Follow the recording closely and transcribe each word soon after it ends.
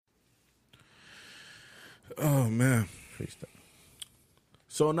Oh, man.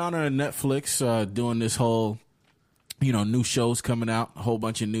 So in honor of Netflix doing this whole, new shows coming out, a whole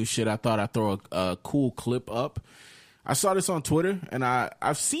bunch of new shit, I thought I'd throw a cool clip up. I saw this on Twitter, and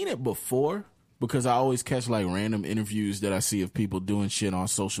I've seen it before because I always catch like random interviews that I see of people doing shit on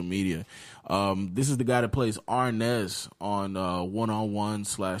social media. This is the guy that plays Arnez on One-on-One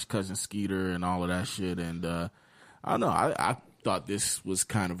 / Cousin Skeeter and all of that shit. And I don't know, I thought this was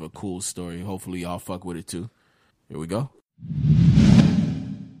kind of a cool story. Hopefully y'all fuck with it too. Here we go.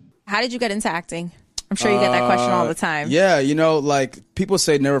 How did you get into acting? I'm sure you get that question all the time. Yeah, like people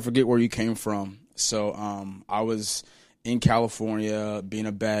say never forget where you came from. So I was in California being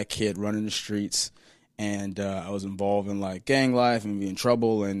a bad kid, running the streets, and I was involved in like gang life and being in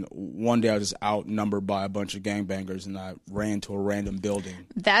trouble. And one day I was just outnumbered by a bunch of gangbangers, and I ran to a random building.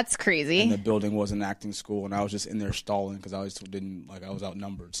 That's crazy. And the building was an acting school, and I was just in there stalling because I was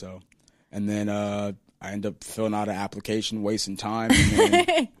outnumbered. So, and then I ended up filling out an application, wasting time, and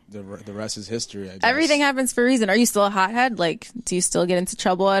then the rest is history, I guess. Everything happens for a reason. Are you still a hothead? Like, do you still get into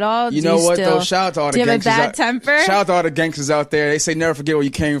trouble at all? You know what, though? Shout out to all the gangsters. Do you have a bad temper? Shout out to all the gangsters out there. They say never forget where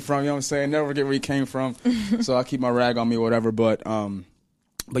you came from. You know what I'm saying? Never forget where you came from. So I keep my rag on me or whatever. But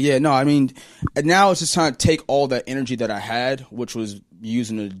yeah, no, I mean, now it's just trying to take all that energy that I had, which was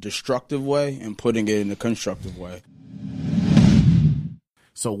used in a destructive way, and putting it in a constructive way.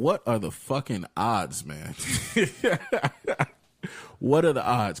 So what are the fucking odds, man? What are the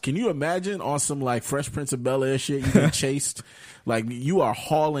odds? Can you imagine on some like Fresh Prince of Bel-Air shit, you get chased? Like you are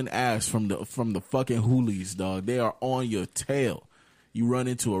hauling ass from the fucking hoolies, dog. They are on your tail. You run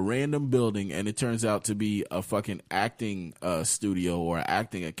into a random building and it turns out to be a fucking acting studio or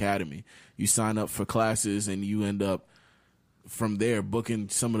acting academy. You sign up for classes and you end up from there booking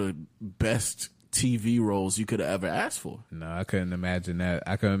some of the best TV roles you could have ever asked for. No, I couldn't imagine that.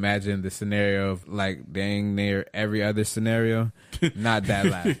 I could imagine the scenario of like dang near every other scenario. Not that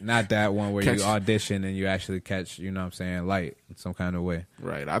last. Not that one where you audition and you actually catch, you know what I'm saying, light in some kind of way.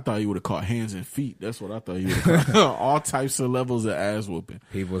 Right. I thought you would have caught hands and feet. That's what I thought you would have caught. All types of levels of ass whooping.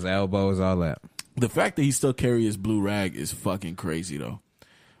 People's elbows, all that. The fact that he still carry his blue rag is fucking crazy though.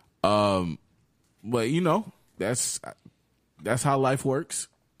 But that's how life works.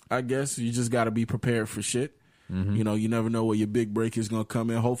 I guess you just got to be prepared for shit. Mm-hmm. You never know where your big break is going to come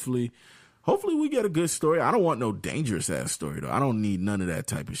in. Hopefully we get a good story. I don't want no dangerous ass story though. I don't need none of that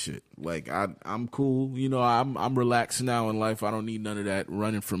type of shit. Like I'm cool. I'm relaxed now in life. I don't need none of that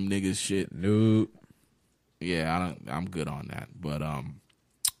running from niggas shit. Nope. Yeah, I'm good on that. But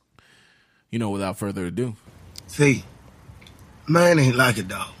without further ado. See, man ain't like a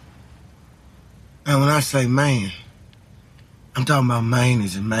dog. And when I say man, I'm talking about man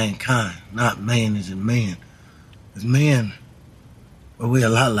as in mankind, not man as in men. As men, well, we're a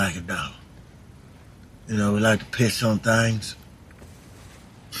lot like a dog. We like to piss on things,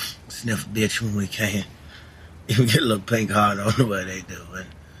 sniff a bitch when we can, even get a little pink heart on the way they do. And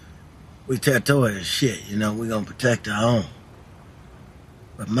we territorial as shit, we're gonna protect our own.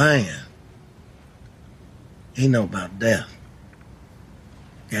 But man, he know about death.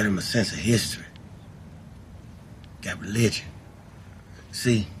 Got him a sense of history. Got religion.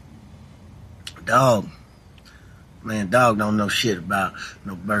 See, dog don't know shit about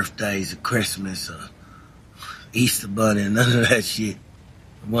no birthdays or Christmas or Easter bunny and none of that shit.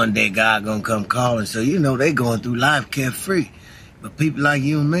 One day God gonna come calling, so they going through life carefree. But people like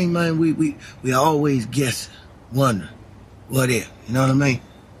you and me, man, we always guessing, wondering, what if, you know what I mean?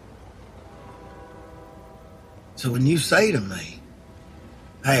 So when you say to me,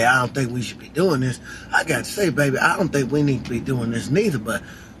 hey, I don't think we should be doing this, I got to say, baby, I don't think we need to be doing this neither, but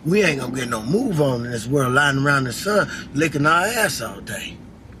we ain't gonna get no move on in this world lying around the sun licking our ass all day.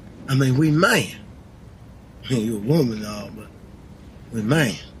 I mean, we man. I mean, you a woman and all, but we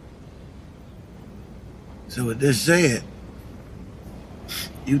man. So with this said,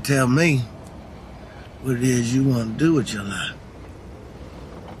 you tell me what it is you want to do with your life.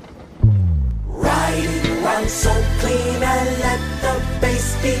 Riding around so clean, I let the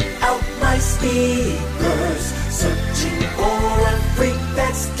bass beat out my speakers. Searching for a freak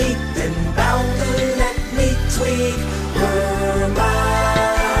that's deep and bound to let me tweak her mind,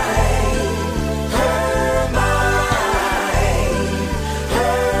 her mind,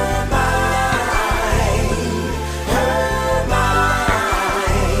 her mind, her mind,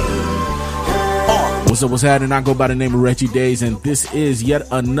 her mind. What's happening? I go by the name of Reggie Days, and this is yet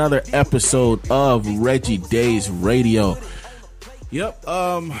another episode of Reggie Days Radio. Yep,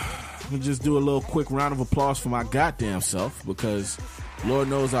 let me just do a little quick round of applause for my goddamn self, because Lord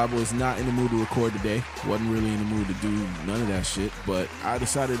knows I was not in the mood to record today. Wasn't really in the mood to do none of that shit, but I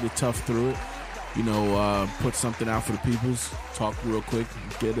decided to tough through it. put something out for the peoples, talk real quick,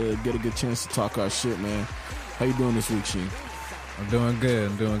 get a good chance to talk our shit, man. How you doing this week, Sheen? I'm doing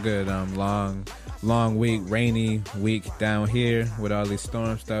good. Long week, rainy week down here with all these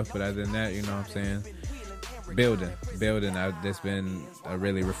storm stuff. But other than that, you know what I'm saying? Building. It's been a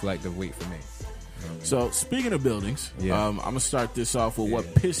really reflective week for me. So, speaking of buildings, I'm going to start this off with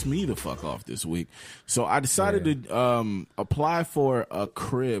what pissed me the fuck off this week. So, I decided to apply for a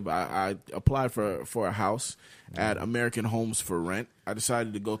crib. I applied for a house at American Homes for Rent. I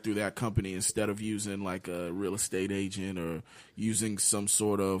decided to go through that company instead of using like a real estate agent or using some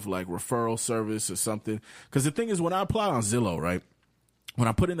sort of like referral service or something. Because the thing is, when I apply on Zillow, right? When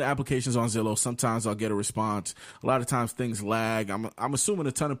I put in the applications on Zillow, sometimes I'll get a response. A lot of times things lag. I'm assuming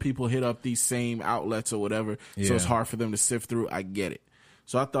a ton of people hit up these same outlets or whatever, so it's hard for them to sift through. I get it.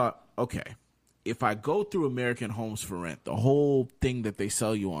 So I thought, okay, if I go through American Homes for Rent, the whole thing that they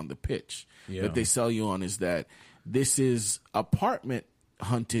sell you on, the pitch that they sell you on is that this is apartment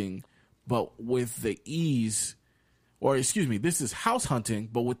hunting, but with the ease, or excuse me, this is house hunting,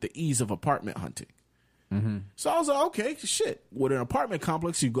 but with the ease of apartment hunting. Mm-hmm. So I was like, okay, shit. With an apartment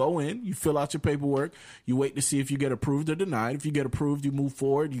complex, you go in, you fill out your paperwork, you wait to see if you get approved or denied. If you get approved, you move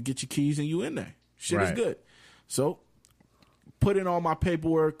forward, you get your keys, and you in there. Shit is good. So put in all my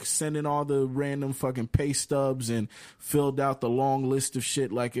paperwork, send in all the random fucking pay stubs, and filled out the long list of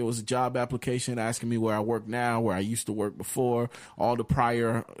shit like it was a job application asking me where I work now, where I used to work before, all the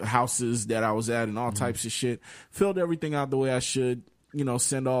prior houses that I was at, and all types of shit. Filled everything out the way I should.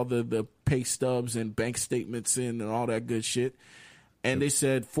 Send all the pay stubs and bank statements in and all that good shit. And they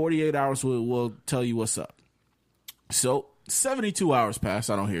said 48 hours will tell you what's up. So 72 hours pass.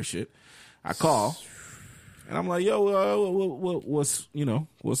 I don't hear shit. I call and I'm like, yo, what's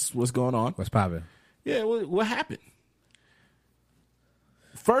going on? What's poppin'? Yeah. What happened?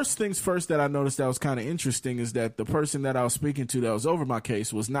 First things first that I noticed that was kind of interesting is that the person that I was speaking to that was over my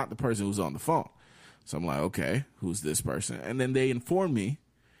case was not the person who was on the phone. So I'm like, okay, who's this person? And then they informed me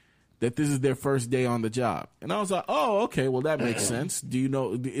that this is their first day on the job. And I was like, oh, okay, well, that makes sense.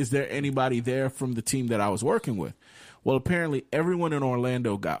 Is there anybody there from the team that I was working with? Well, apparently everyone in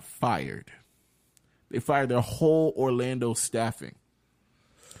Orlando got fired. They fired their whole Orlando staffing.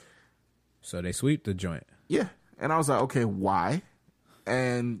 So they sweep the joint. Yeah. And I was like, okay, why?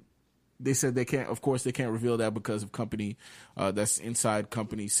 And they said they can't reveal that because of company, that's inside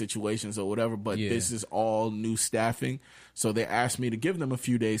company situations or whatever, but this is all new staffing. So they asked me to give them a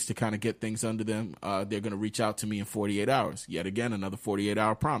few days to kind of get things under them. They're going to reach out to me in 48 hours. Yet again, another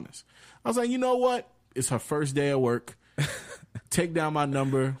 48-hour promise. I was like, you know what? It's her first day of work. Take down my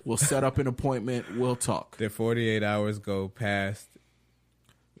number. We'll set up an appointment. We'll talk. Their 48 hours go past.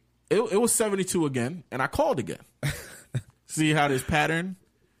 It was 72 again, and I called again. See how this pattern...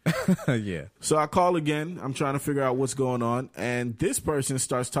 Yeah. So I call again. I'm trying to figure out what's going on. And this person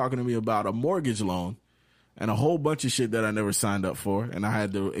starts talking to me about a mortgage loan and a whole bunch of shit that I never signed up for. And I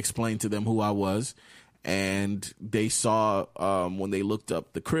had to explain to them who I was. And they saw when they looked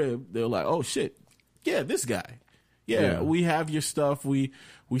up the crib, they were like, oh, shit. Yeah, this guy. Yeah, we have your stuff. We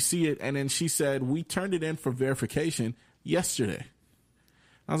see it. And then she said, we turned it in for verification yesterday.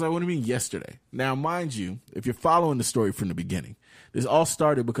 I was like, what do you mean yesterday? Now, mind you, if you're following the story from the beginning, this all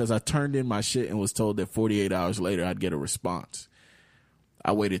started because I turned in my shit and was told that 48 hours later I'd get a response.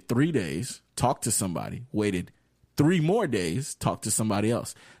 I waited 3 days, talked to somebody, waited 3 more days, talked to somebody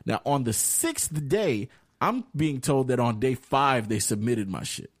else. Now, on the 6th day, I'm being told that on day 5 they submitted my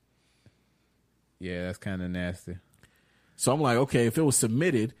shit. Yeah, that's kind of nasty. So I'm like, okay, if it was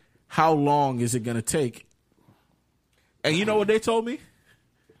submitted, how long is it going to take? And you know what they told me?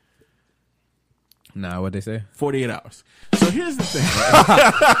 Nah, what'd they say? 48 hours. So here's the thing.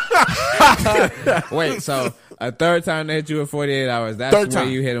 Wait, so a third time they hit you with 48 hours, that's third where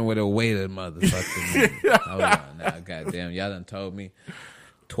time. you hit them with a weighted motherfucker. Hold on, nah, goddamn, y'all done told me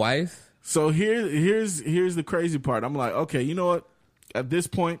twice. So here's the crazy part. I'm like, okay, you know what? At this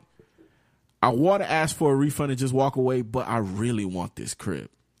point, I want to ask for a refund and just walk away, but I really want this crib.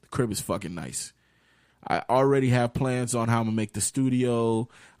 The crib is fucking nice. I already have plans on how I'm going to make the studio.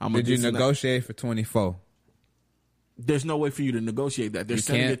 Did you negotiate for 24? There's no way for you to negotiate that. They're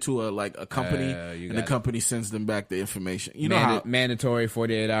sending it to a company, and the company sends them back the information. You know how mandatory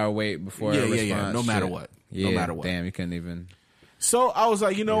 48-hour wait before a response. Yeah. No matter what. Yeah, no matter what. Damn, you couldn't even. So I was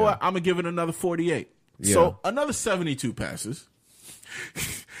like, you know what? I'm going to give it another 48. Yeah. So another 72 passes.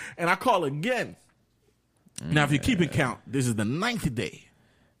 And I call again. Now, if you're keeping count, this is the 9th day.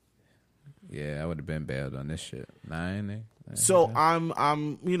 Yeah, I would have been bailed on this shit. 9. So I'm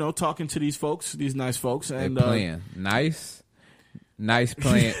talking to these folks, these nice folks, and they playing nice. Nice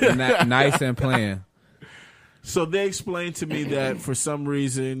playing, nice and playing. So they explained to me that for some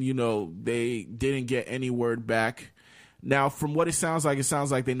reason, you know, they didn't get any word back. Now, from what it sounds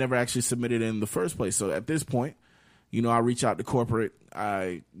like they never actually submitted it in the first place. So at this point, you know, I reach out to corporate.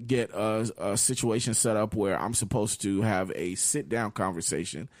 I get a situation set up where I'm supposed to have a sit-down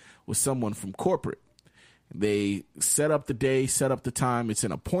conversation with someone from corporate. They set up the day, set up the time. It's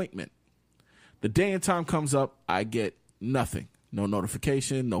an appointment. The day and time comes up, I get nothing. No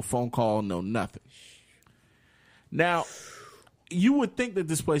notification, no phone call, no nothing. Now, you would think that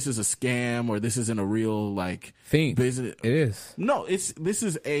this place is a scam or this isn't a real, like, business. It is. No, this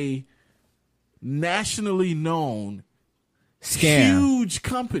is a nationally known Scam. huge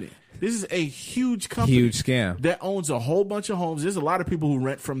company. This is a huge company. Huge scam. That owns a whole bunch of homes. There's a lot of people who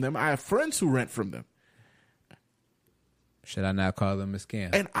rent from them. I have friends who rent from them. Should I not call them a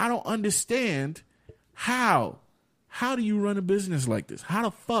scam? And I don't understand how. How do you run a business like this? How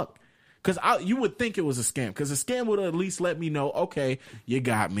the fuck? Because you would think it was a scam. Because a scam would at least let me know, okay, you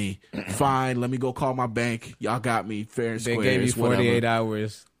got me. Fine, let me go call my bank. Y'all got me fair and square. They gave you 48 whatever.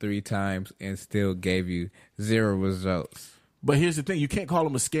 hours 3 times and still gave you 0 results. But here's the thing. You can't call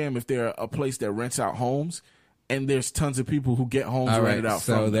them a scam if they're a place that rents out homes and there's tons of people who get homes rented out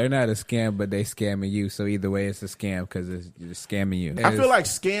so from them. they're not a scam, but they scamming you. So either way, it's a scam because you're scamming you. I feel like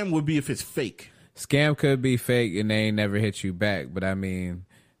scam would be if it's fake. Scam could be fake and they ain't never hit you back. But I mean,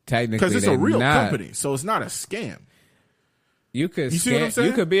 technically, Because it's a real not. company, so it's not a scam. You could see what I'm scam. saying?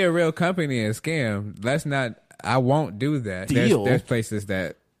 You could be a real company and scam. Let's not. I won't do that. Deal. There's places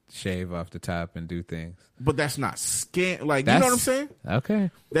that shave off the top and do things. But that's not scam. Like, you know what I'm saying?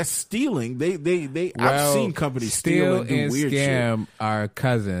 Okay. That's stealing. They I've Well, seen companies steal and do weird scam shit. are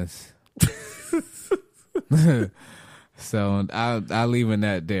cousins. So I'll leave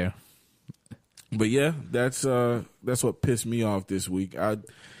that there. But yeah, that's what pissed me off this week. I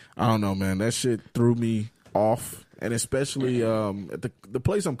don't know, man. That shit threw me off, and especially at the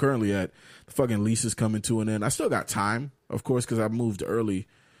place I'm currently at, the fucking lease is coming to an end. I still got time, of course, because I moved early.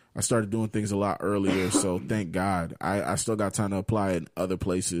 I started doing things a lot earlier, so thank God. I still got time to apply in other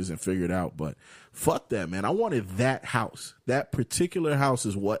places and figure it out. But fuck that, man. I wanted that house. That particular house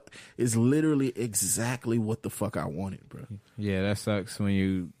is literally exactly what the fuck I wanted, bro. Yeah, that sucks when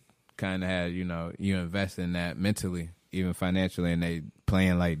you kind of had, you invest in that mentally, even financially, and they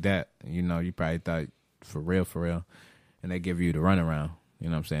playing like that. You probably thought for real, and they give you the runaround. You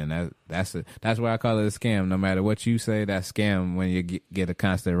know what I'm saying? That's why I call it a scam. No matter what you say, that's scam when you get a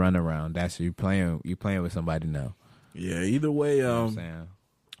constant runaround. That's you playing with somebody now. Yeah. Either way, You know what I'm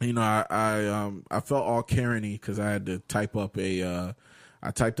saying? I felt all Karen-y because I had to type up I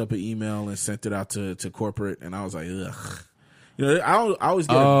typed up an email and sent it out to corporate, and I was like, ugh. I always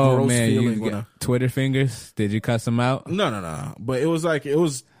get a gross feeling when I Twitter fingers. Did you cuss them out? No. But it was like it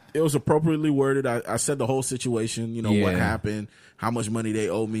was appropriately worded. I said the whole situation. What happened, how much money they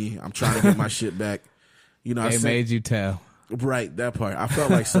owe me. I'm trying to get my shit back. They made you tell. Right, that part. I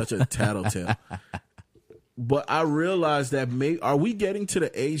felt like such a tattletale. But I realized that are we getting to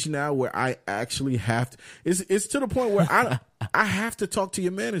the age now where I actually have to? It's to the point where I have to talk to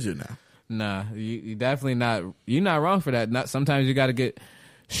your manager now. Nah, you definitely not. You're not wrong for that. Sometimes you got to get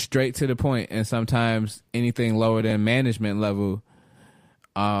straight to the point, and sometimes anything lower than management level,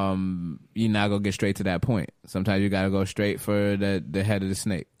 you're not gonna get straight to that point. Sometimes you got to go straight for the head of the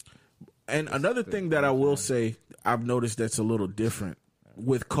snake. And another thing that I will say, I've noticed that's a little different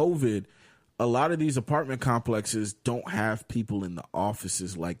with COVID. A lot of these apartment complexes don't have people in the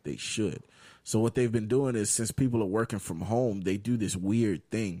offices like they should. So what they've been doing is, since people are working from home, they do this weird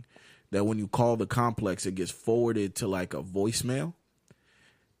thing that when you call the complex, it gets forwarded to like a voicemail,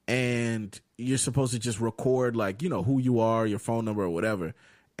 and you're supposed to just record who you are, your phone number or whatever.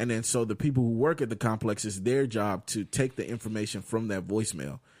 And then so the people who work at the complex, it's their job to take the information from that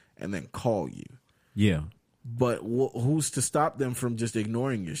voicemail and then call you. Yeah. But who's to stop them from just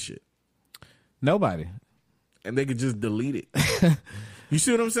ignoring your shit? Nobody. And they could just delete it. You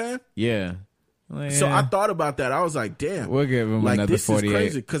see what I'm saying? Yeah. Well, So I thought about that. I was like, damn. We'll give them another this 48. is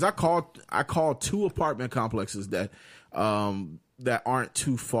crazy. Because I called 2 apartment complexes that aren't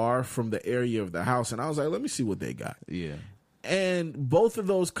too far from the area of the house. And I was like, let me see what they got. Yeah. And both of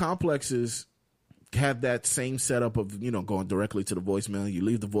those complexes have that same setup of, going directly to the voicemail. You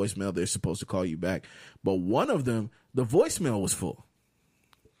leave the voicemail, they're supposed to call you back. But one of them, the voicemail was full.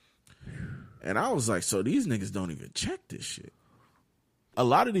 And I was like, so these niggas don't even check this shit. A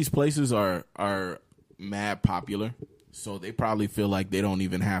lot of these places are mad popular, so they probably feel like they don't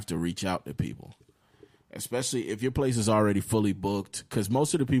even have to reach out to people. especially if your place is already fully booked. Because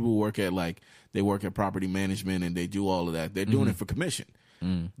most of the people who work at they work at property management and they do all of that. They're doing it for commission.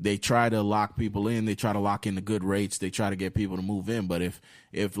 They try to lock people in. They try to lock in the good rates. They try to get people to move in. But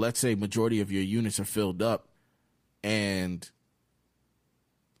if let's say majority of your units are filled up and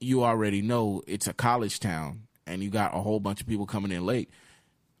you already know it's a college town and you got a whole bunch of people coming in late,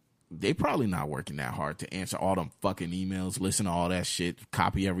 they probably not working that hard to answer all them fucking emails, listen to all that shit,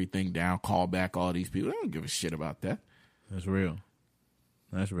 copy everything down, call back all these people. They don't give a shit about that. That's real.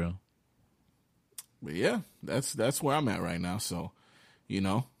 That's real. But yeah, that's where I'm at right now. So,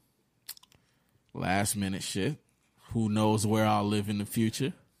 last minute shit. Who knows where I'll live in the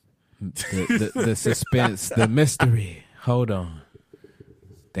future? The suspense, the mystery. Hold on.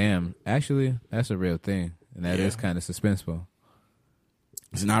 Damn, actually, that's a real thing, and that is kind of suspenseful.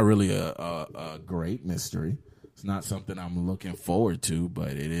 It's not really a great mystery. It's not something I'm looking forward to, but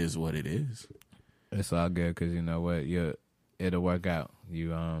it is what it is. It's all good because you know what, it'll work out.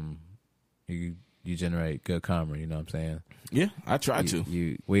 You generate good karma. You know what I'm saying? Yeah, I try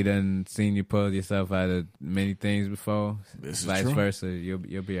to. We done seen you pull yourself out of many things before. This is Vice true. versa, you'll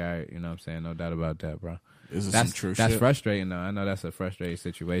be all right. You know what I'm saying? No doubt about that, bro. This is That's some true that's shit. frustrating though. I know that's a frustrating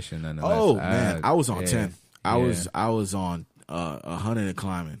situation. Nonetheless. Oh man, I was on 10. I Yeah. was on 100 and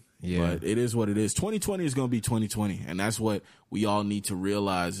climbing. Yeah. But it is what it is. 2020 is going to be 2020, and that's what we all need to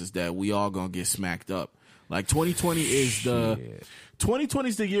realize is that we all going to get smacked up. Like 2020 is the 2020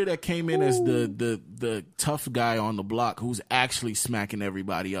 is the year that came in as the tough guy on the block who's actually smacking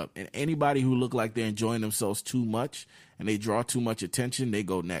everybody up. And anybody who look like they're enjoying themselves too much and they draw too much attention, they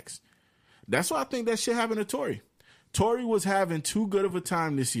go next. That's why I think that shit happened to Tory. Tory was having too good of a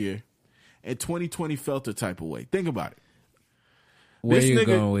time this year, and 2020 felt a type of way. Think about it. Where This you nigga-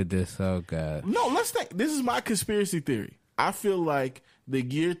 going with this? Oh God. No, let's think. This is my conspiracy theory. I feel like the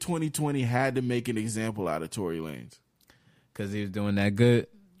year 2020 had to make an example out of Tory Lanez. Because he was doing that good.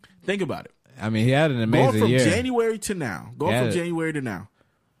 Think about it. I mean, he had an Going amazing from year. January to now. Yeah. January to now.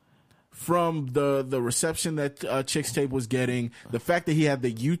 From the reception that Chick's Tape was getting, the fact that he had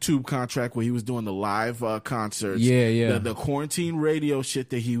the YouTube contract where he was doing the live concerts, Yeah. the quarantine radio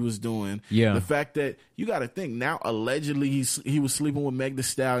shit that he was doing, Yeah. the fact that you got to think now allegedly he was sleeping with Meg Thee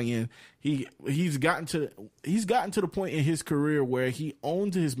Stallion. He's gotten to the point in his career where he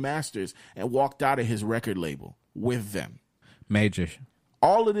owned his masters and walked out of his record label with them. Major.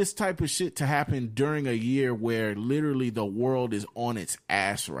 All of this type of shit to happen during a year where literally the world is on its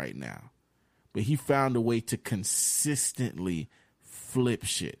ass right now. But he found a way to consistently flip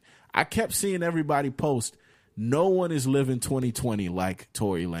shit. I kept seeing everybody post, no one is living 2020 like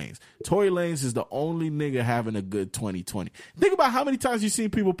Tory Lanez. Tory Lanez is the only nigga having a good 2020. Think about how many times you've seen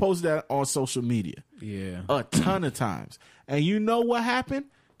people post that on social media. Yeah. A ton of times. And you know what happened?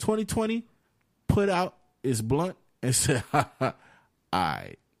 2020 put out his blunt and said,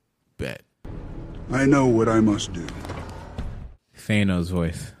 I bet. I know what I must do. Thanos'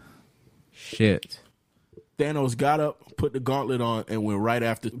 voice. Shit. Thanos got up, put the gauntlet on, and went right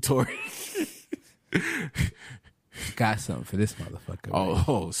after Tory. Got something for this motherfucker.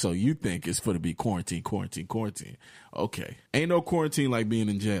 Oh, so you think it's for to be quarantine. Okay. Ain't no quarantine like being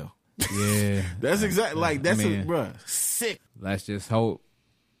in jail. Yeah. That's exactly bruh, sick. Let's just hope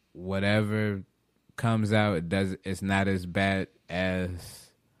whatever comes out, it's not as bad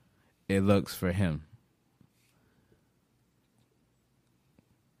as it looks for him.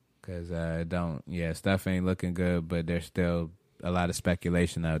 Because stuff ain't looking good, but there's still a lot of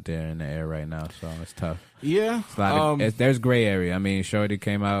speculation out there in the air right now, so it's tough. Yeah. It's a lot there's gray area. I mean, Shorty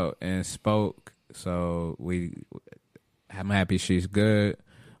came out and spoke, so I'm happy she's good,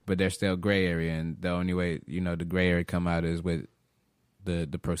 but there's still gray area, and the only way, the gray area come out is with the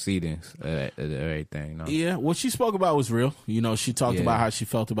proceedings, everything. Yeah, what she spoke about was real. She talked Yeah. about how she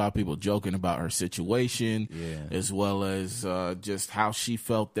felt about people joking about her situation, Yeah. as well as just how she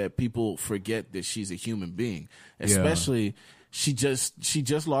felt that people forget that she's a human being. Especially, she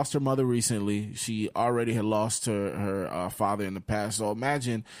just lost her mother recently. She already had lost her father in the past. So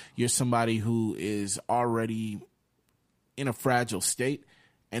imagine you're somebody who is already in a fragile state,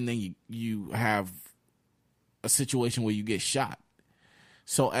 and then you have a situation where you get shot.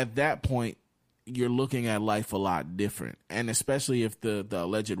 So at that point, you're looking at life a lot different. And especially if the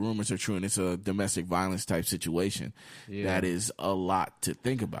alleged rumors are true and it's a domestic violence type situation, that is a lot to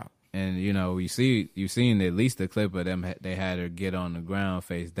think about. And you've seen at least the clip of them. They had her get on the ground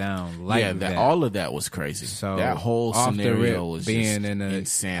face down like that. All of that was crazy. So that whole off the scenario rip, was being just in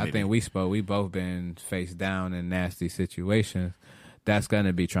insanity. I think we both been face down in nasty situations. That's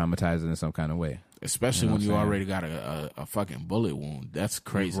gonna be traumatizing in some kind of way. especially You know when you what I'm already got a fucking bullet wound. That's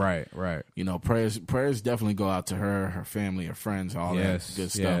crazy. Right. You know, prayers definitely go out to her family, her friends, all that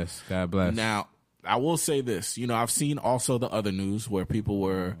good stuff. Yes, God bless. Now, I will say this. You know, I've seen also the other news where people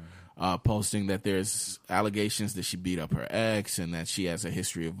were posting that there's allegations that she beat up her ex and that she has a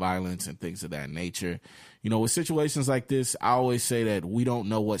history of violence and things of that nature. You know, with situations like this, I always say that we don't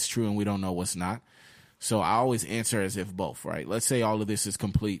know what's true and we don't know what's not. So I always answer as if both, right? Let's say all of this is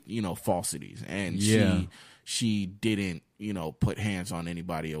complete, you know, falsities, and she didn't, you know, put hands on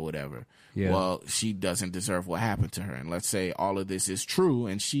anybody or whatever. Yeah. Well, she doesn't deserve what happened to her. And let's say all of this is true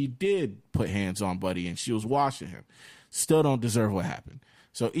and she did put hands on Buddy and she was watching him. Still don't deserve what happened.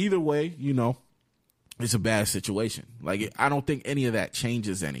 So either way, you know, it's a bad situation. Like, I don't think any of that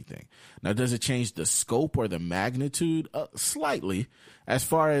changes anything. Now, does it change the scope or the magnitude? Slightly, as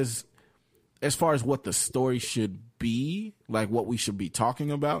far as what the story should be, like what we should be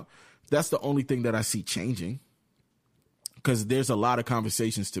talking about. That's the only thing that I see changing, because there's a lot of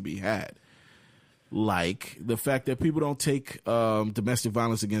conversations to be had. Like the fact that people don't take domestic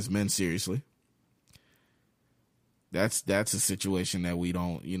violence against men seriously. That's a situation that we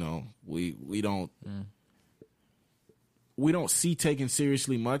don't, you know, we don't see taken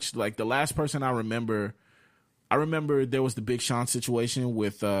seriously much. Like the last person I remember there was the Big Sean situation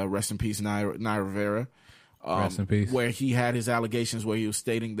with rest in peace Naya Rivera. Rest in peace. Where he had his allegations where he was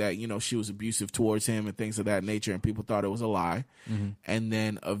stating that, you know, she was abusive towards him and things of that nature, and people thought it was a lie. Mm-hmm. And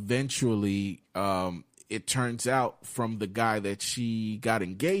then eventually it turns out from the guy that she got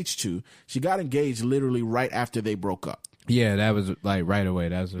engaged to, she got engaged literally right after they broke up. Yeah, that was like right away.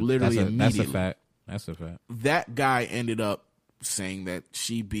 That's a fact. That's a fact. That guy ended up saying that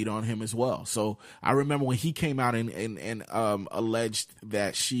she beat on him as well. So I remember when he came out and alleged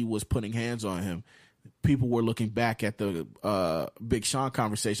that she was putting hands on him, people were looking back at the Big Sean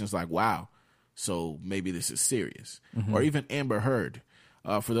conversations like, wow, so maybe this is serious. Mm-hmm. Or even Amber Heard.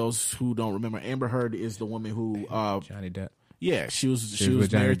 For those who don't remember, Amber Heard is the woman who Johnny Depp. Yeah, she was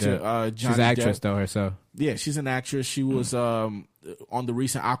married to Johnny Depp. She's an actress though herself. Yeah, she's an actress. She was on the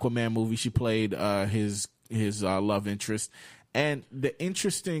recent Aquaman movie. She played his love interest. And the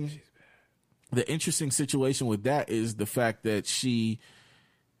interesting situation with that is the fact that she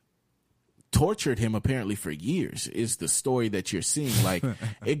tortured him apparently for years. Is the story that you're seeing. Like,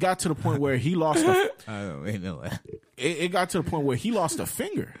 it got to the point where he lost it got to the point where he lost a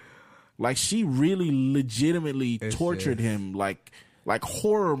finger. Like, she really legitimately tortured him like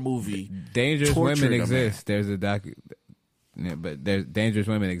horror movie. Dangerous Women exist. There's a but there's Dangerous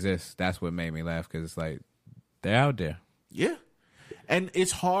Women exist. That's what made me laugh, because it's like they're out there. Yeah. And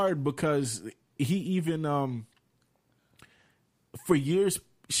it's hard because he even for years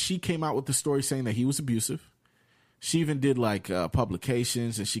she came out with the story saying that he was abusive. She even did like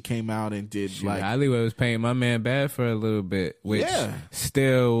publications, and she came out and did like Hollywood was painting my man bad for a little bit, which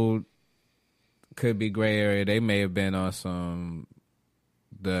still could be gray area. They may have been on some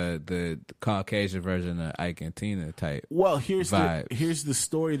the Caucasian version of Ike and Tina type. Well, here's the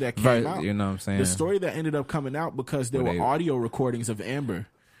story that came out. You know what I'm saying? The story that ended up coming out because there were audio recordings of Amber.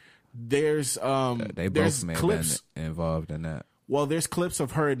 There's they both may clips have been involved in that. Well, there's clips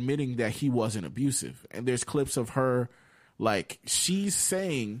of her admitting that he wasn't abusive, and there's clips of her, like, she's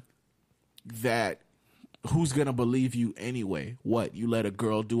saying that, who's gonna believe you anyway? What, you let a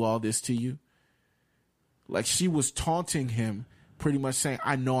girl do all this to you? Like, she was taunting him, pretty much saying,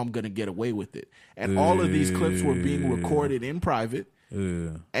 I know I'm gonna get away with it. And all of these clips were being recorded in private,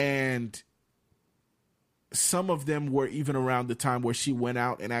 and some of them were even around the time where she went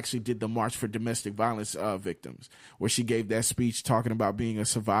out and actually did the March for Domestic Violence Victims, where she gave that speech talking about being a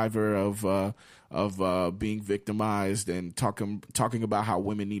survivor of being victimized, and talking about how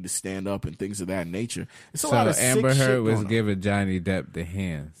women need to stand up and things of that nature. It's a lot of Amber sick Heard was shit giving Johnny Depp the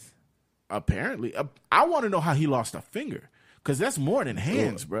hands. Apparently, I want to know how he lost a finger, because that's more than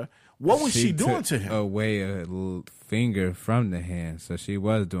hands, bro. What was she doing to him? Away a little finger from the hand, so she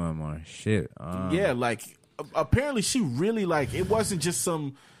was doing more shit. Yeah, like. Apparently she really, like, it wasn't just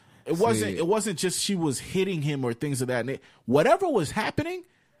some, it wasn't just she was hitting him or things of that nature. Whatever was happening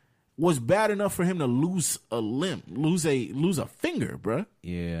was bad enough for him to lose a limb, lose a finger, bruh.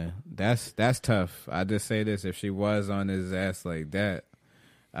 Yeah, that's tough. I just say this: if she was on his ass like that,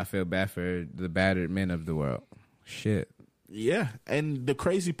 I feel bad for the battered men of the world. Shit. Yeah, and the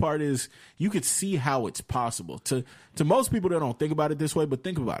crazy part is you could see how it's possible. To most people that don't think about it this way, but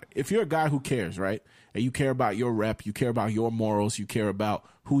think about it. If you're a guy who cares, right, and you care about your rep, you care about your morals, you care about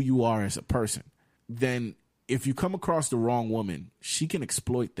who you are as a person, then if you come across the wrong woman, she can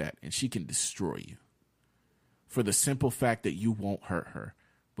exploit that and she can destroy you for the simple fact that you won't hurt her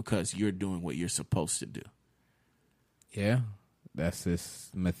because you're doing what you're supposed to do. Yeah, that's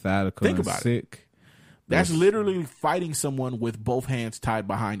just methodical. Think and about sick. That's literally fighting someone with both hands tied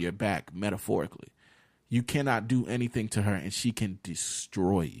behind your back, metaphorically. You cannot do anything to her, and she can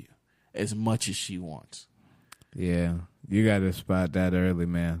destroy you as much as she wants. Yeah, you got to spot that early,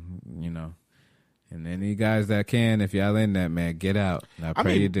 man. You know, and any guys that can, if y'all in that, man, get out. I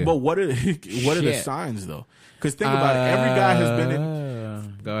pray you do. But what are the signs though? Because think about it. Every guy has been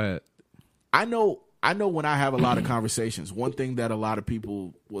in. Go ahead. I know when I have a lot of conversations, one thing that a lot of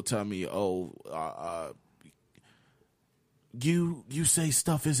people will tell me, you say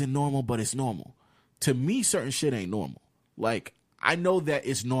stuff isn't normal, but it's normal. To me, certain shit ain't normal. Like, I know that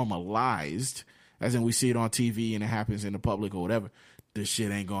it's normalized, as in we see it on TV and it happens in the public or whatever. This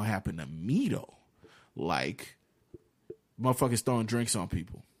shit ain't gonna happen to me, though. Like, motherfuckers throwing drinks on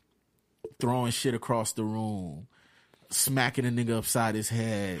people, throwing shit across the room, smacking a nigga upside his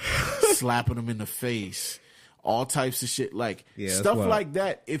head, slapping him in the face, all types of shit. Like, stuff like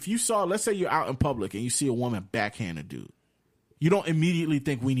that. If you saw, let's say you're out in public and you see a woman backhand a dude, you don't immediately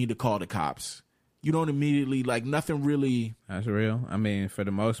think we need to call the cops. You don't immediately, like, nothing really. That's real. I mean, for the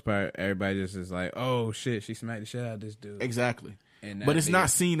most part, everybody just is like, oh, shit, she smacked the shit out of this dude. Exactly. But it's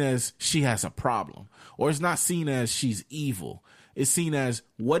not seen as she has a problem, or it's not seen as she's evil. It's seen as,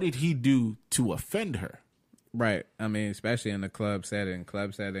 what did he do to offend her? Right. I mean, especially in the club setting.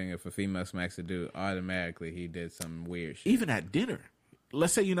 If a female smacks a dude, automatically he did some weird shit. Even at dinner.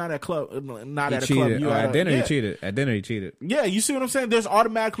 Let's say you're not at a club. At dinner he cheated. At dinner he cheated. Yeah, you see what I'm saying? There's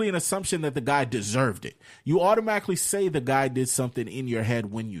automatically an assumption that the guy deserved it. You automatically say the guy did something in your head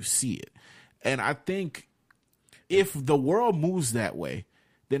when you see it. And I think if the world moves that way,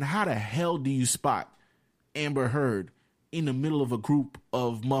 then how the hell do you spot Amber Heard in the middle of a group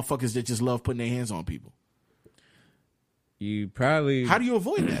of motherfuckers that just love putting their hands on people? How do you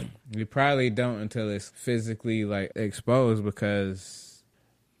avoid that? You probably don't until it's physically like exposed, because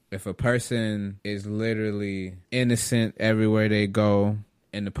if a person is literally innocent everywhere they go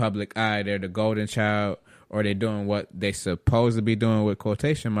in the public eye, they're the golden child, or they're doing what they supposed to be doing with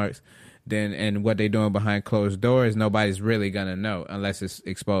quotation marks, then, and what they're doing behind closed doors, nobody's really gonna know unless it's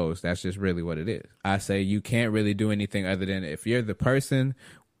exposed. That's just really what it is. I say you can't really do anything other than, if you're the person,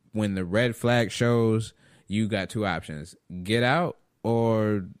 when the red flag shows, you got two options: get out,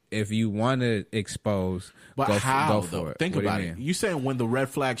 or if you want to expose, but go how for though? it. Think about it. You saying when the red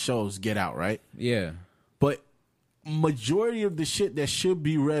flag shows, get out, right? Yeah. But majority of the shit that should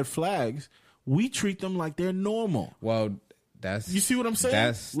be red flags, we treat them like they're normal. Well, that's, you see what I'm saying?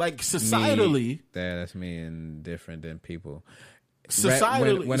 That's like societally. That's me and different than people.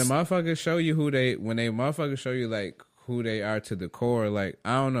 Societally, when a motherfucker show you when they motherfuckers show you like who they are to the core, like,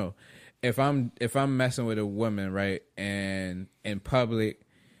 I don't know. If I'm messing with a woman, right, and in public,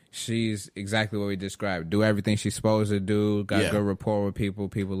 she's exactly what we described. Do everything she's supposed to do, got good rapport with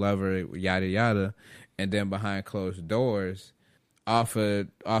people love her, yada yada. And then behind closed doors, off of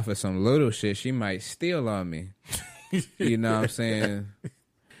some little shit, she might steal on me. You know what I'm saying?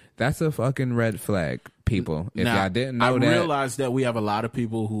 That's a fucking red flag, people. If y'all didn't know that. I realize that we have a lot of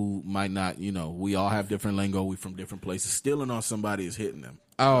people who might not, we all have different lingo. We from different places. Stealing on somebody is hitting them.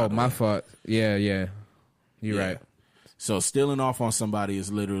 Oh, my fault. Yeah. You're right. So stealing off on somebody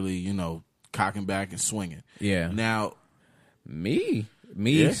is literally, cocking back and swinging. Yeah. Now, me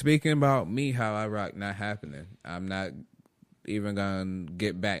speaking about me, how I rock, not happening. I'm not even going to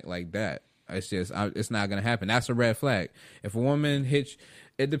get back like that. It's just, it's not going to happen. That's a red flag. If a woman hits,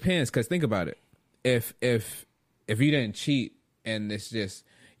 it depends, because think about it. If you didn't cheat and it's just,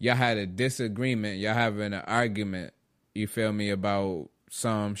 y'all had a disagreement, y'all having an argument, you feel me, about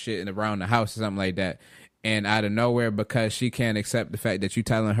some shit around the house or something like that, and out of nowhere, because she can't accept the fact that you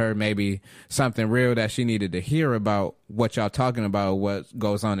telling her maybe something real that she needed to hear about what y'all talking about, what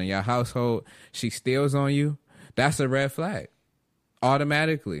goes on in your household, she steals on you, that's a red flag.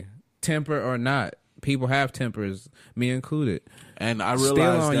 Automatically. Temper or not. People have tempers, me included. And I realize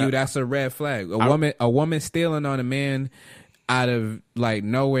steal on you, that's a red flag. A woman stealing on a man out of like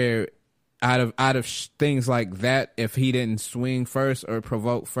nowhere, out of things like that, if he didn't swing first or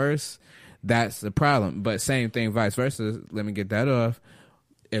provoke first, that's the problem. But same thing, vice versa. Let me get that off.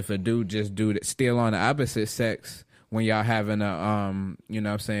 If a dude just steal on the opposite sex when y'all having a you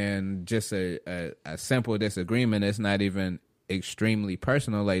know what I'm saying, just a simple disagreement, it's not even extremely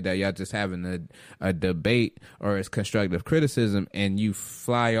personal like that, y'all just having a debate or it's constructive criticism, and you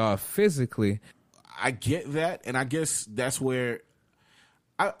fly off physically. I get that, and I guess that's where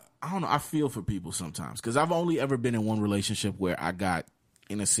I don't know, I feel for people sometimes, because I've only ever been in one relationship where I got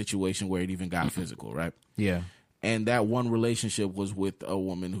in a situation where it even got physical, right? Yeah. And that one relationship was with a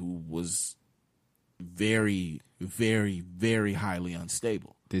woman who was very, very, very highly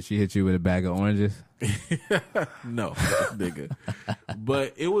unstable. Did she hit you with a bag of oranges? No, nigga.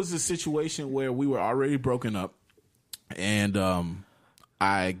 But it was a situation where we were already broken up, and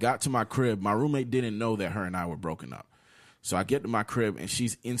I got to my crib. My roommate didn't know that her and I were broken up. So I get to my crib, and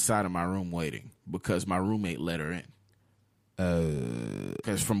she's inside of my room waiting because my roommate let her in.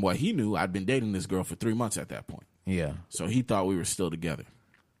 Because from what he knew, I'd been dating this girl for 3 months at that point. Yeah. So he thought we were still together.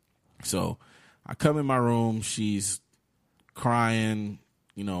 So I come in my room. She's crying,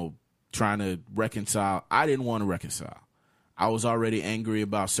 trying to reconcile. I didn't want to reconcile. I was already angry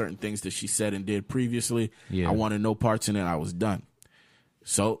about certain things that she said and did previously. Yeah. I wanted no parts in it. I was done.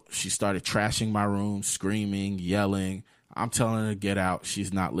 So she started trashing my room, screaming, yelling. I'm telling her to get out.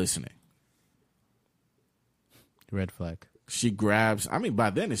 She's not listening. Red flag. She grabs. I mean, by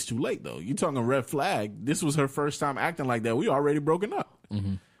then it's too late, though. You talking red flag. This was her first time acting like that. We already broken up.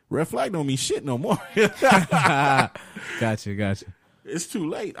 Mm-hmm. Red flag don't mean shit no more. Gotcha. It's too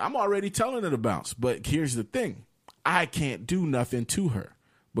late. I'm already telling her to bounce. But here's the thing. I can't do nothing to her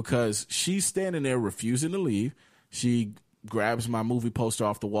because she's standing there refusing to leave. She grabs my movie poster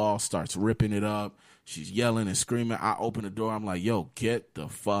off the wall, starts ripping it up. She's yelling and screaming. I open the door. I'm like, yo, get the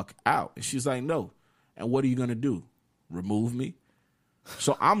fuck out. And she's like, no. And what are you going to do? Remove me?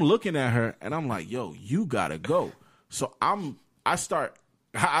 So I'm looking at her and I'm like, yo, you got to go. So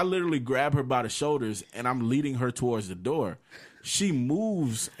I literally grab her by the shoulders and I'm leading her towards the door. She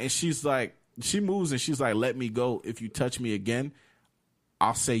moves and she's like, let me go. If you touch me again,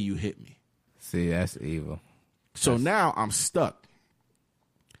 I'll say you hit me. See, that's evil. So now I'm stuck.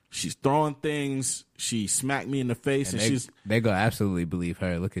 She's throwing things. She smacked me in the face, and they gonna absolutely believe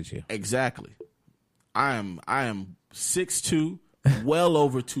her. Look at you. Exactly. I am 6'2", well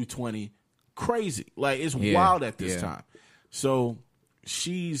over 220. Crazy. Like, it's wild at this time. So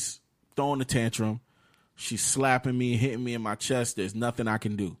she's throwing a tantrum. She's slapping me, hitting me in my chest. There's nothing I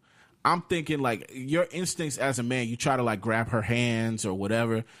can do. I'm thinking, like, your instincts as a man, you try to, like, grab her hands or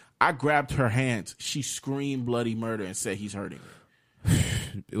whatever. I grabbed her hands. She screamed bloody murder and said he's hurting me.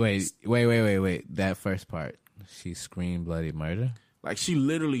 Wait. That first part. She screamed bloody murder? Like, she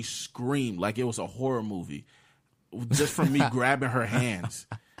literally screamed like it was a horror movie just from me grabbing her hands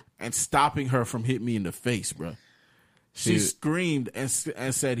and stopping her from hitting me in the face, bro. She screamed and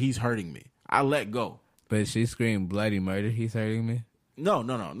said he's hurting me. I let go. But she screamed bloody murder, he's hurting me? No,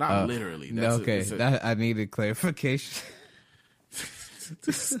 not literally. I needed clarification.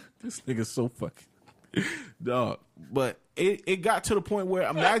 This nigga's so fucking dog. But it got to the point where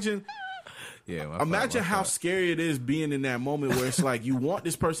imagine how scary it is being in that moment where it's like you want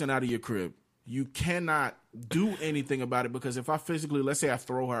this person out of your crib. You cannot do anything about it because if I physically, let's say I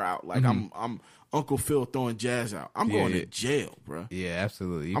throw her out, like I'm Uncle Phil throwing Jazz out, I'm going to jail, bro. Yeah,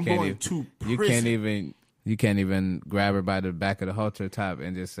 absolutely. I'm going to prison. You can't even grab her by the back of the halter top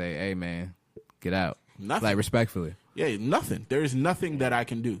and just say, "Hey, man, get out." Nothing. Like, respectfully. Yeah, nothing. There is nothing that I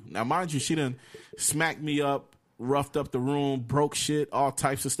can do. Now, mind you, she done smacked me up, roughed up the room, broke shit, all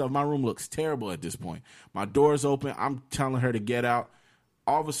types of stuff. My room looks terrible at this point. My door's open. I'm telling her to get out.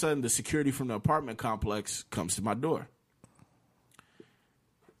 All of a sudden, the security from the apartment complex comes to my door.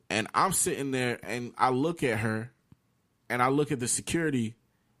 And I'm sitting there, and I look at her, and I look at the security,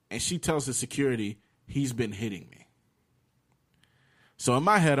 and she tells the security, he's been hitting me. So in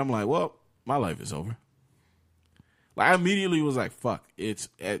my head, I'm like, well, my life is over. Like, I immediately was like, fuck, it's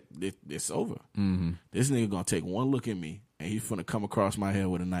over. Mm-hmm. This nigga gonna take one look at me, and he's gonna come across my head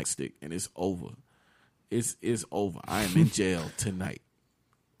with a nightstick, and it's over. It's over. I am in jail tonight.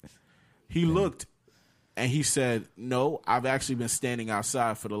 He looked, and he said, no, I've actually been standing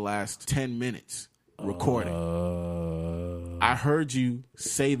outside for the last 10 minutes recording. I heard you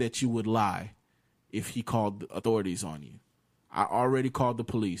say that you would lie if he called the authorities on you. I already called the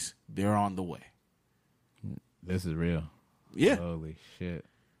police. They're on the way. This is real. Yeah. Holy shit.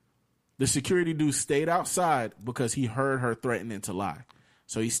 The security dude stayed outside because he heard her threatening to lie.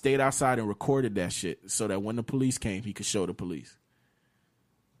 So he stayed outside and recorded that shit so that when the police came, he could show the police.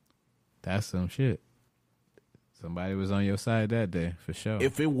 That's some shit. Somebody was on your side that day, for sure.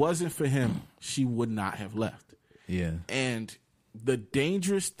 If it wasn't for him, she would not have left. Yeah. And the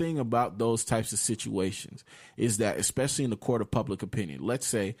dangerous thing about those types of situations is that, especially in the court of public opinion, let's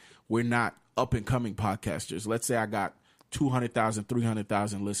say we're not up-and-coming podcasters. Let's say I got 200,000,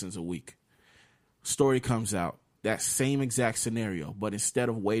 300,000 listens a week. Story comes out, that same exact scenario, but instead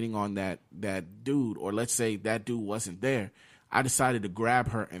of waiting on that dude, or let's say that dude wasn't there, I decided to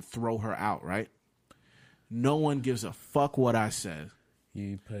grab her and throw her out, right? No one gives a fuck what I said.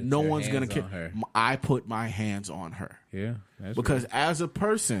 You put no your one's gonna hands care. on her. I put my hands on her. Yeah, that's Because as a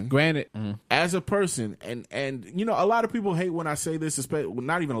person, granted, as a person, and you know, a lot of people hate when I say this, especially, well,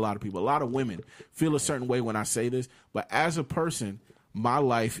 not even a lot of people, a lot of women feel a certain way when I say this, but as a person, my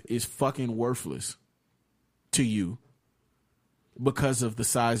life is fucking worthless to you because of the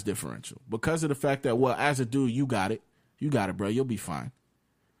size differential. Because of the fact that, well, as a dude, you got it, bro, you'll be fine.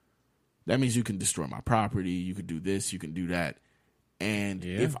 That means you can destroy my property, you can do this, you can do that. And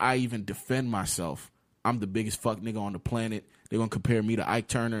if I even defend myself, I'm the biggest fuck nigga on the planet. They're going to compare me to Ike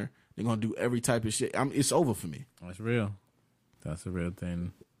Turner. They're going to do every type of shit. It's over for me. that's real. That's a real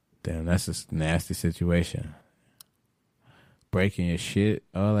thing. Damn, that's a nasty situation. Breaking your shit,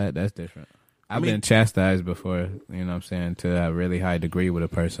 all that's different. I've been chastised before, you know what I'm saying, to a really high degree with a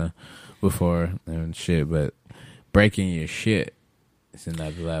person before and shit, but breaking your shit, it's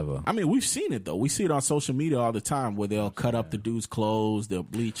another level. I mean, we've seen it, though. We see it on social media all the time where they'll cut up the dude's clothes, they'll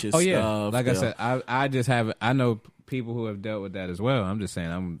bleach his stuff. Like I said, I just have, I know people who have dealt with that as well. I'm just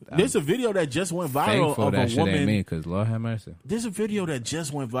saying, there's a video that just went viral thankful of that a shit woman. ain't me, because Lord have mercy. There's a video that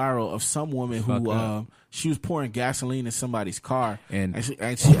just went viral of some woman who she was pouring gasoline in somebody's car and she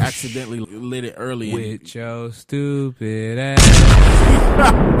accidentally lit it early. With your stupid ass.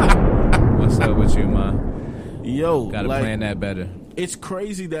 What's up with you, ma? Yo, gotta plan that better. It's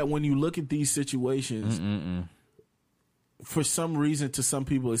crazy that when you look at these situations, for some reason, to some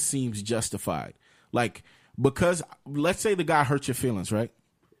people, it seems justified. Like, because let's say the guy hurt your feelings, right?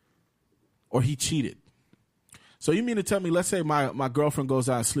 Or he cheated. So you mean to tell me, let's say my girlfriend goes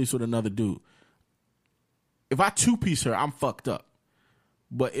out and sleeps with another dude. If I two-piece her, I'm fucked up.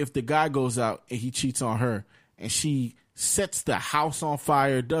 But if the guy goes out and he cheats on her and she sets the house on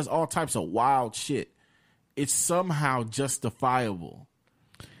fire, does all types of wild shit, it's somehow justifiable.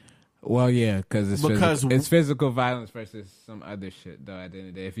 Well, yeah, because it's physical violence versus some other shit, though, at the end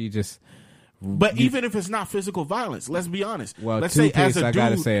of the day. If you just... But even if it's not physical violence, let's be honest. Well, let's say as a dude, I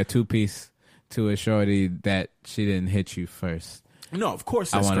gotta say a two-piece to a shorty that she didn't hit you first. No, of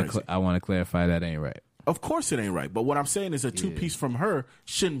course that's crazy. I want to clarify that ain't right. Of course it ain't right. But what I'm saying is a two-piece from her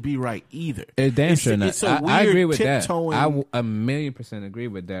shouldn't be right either. It's damn sure not. It's a weird I agree with tiptoeing. that. I 1,000,000% agree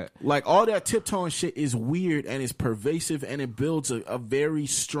with that. Like, all that tiptoeing shit is weird and is pervasive, and it builds a very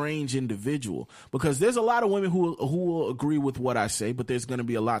strange individual. Because there's a lot of women who will agree with what I say, but there's going to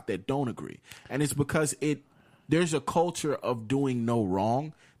be a lot that don't agree. And it's because there's a culture of doing no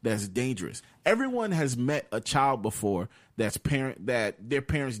wrong that's dangerous. Everyone has met a child before that their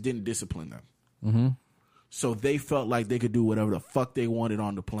parents didn't discipline them. Mm-hmm. So they felt like they could do whatever the fuck they wanted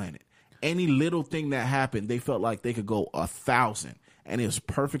on the planet. Any little thing that happened, they felt like they could go 1,000. And it was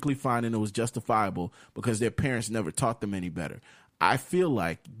perfectly fine and it was justifiable because their parents never taught them any better. I feel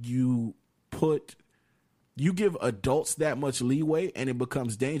like you give adults that much leeway and it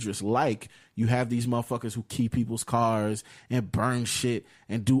becomes dangerous. Like, you have these motherfuckers who key people's cars and burn shit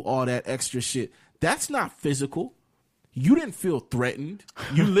and do all that extra shit. That's not physical. You didn't feel threatened.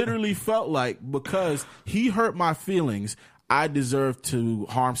 You literally felt like, because he hurt my feelings, I deserve to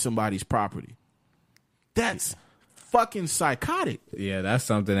harm somebody's property. That's fucking psychotic. Yeah, that's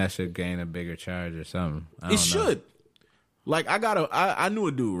something that should gain a bigger charge or something. It should. Like, I knew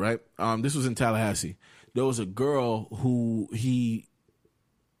a dude, right? This was in Tallahassee. There was a girl who he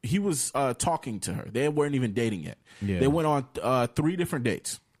was talking to her. They weren't even dating yet. Yeah. They went on 3 different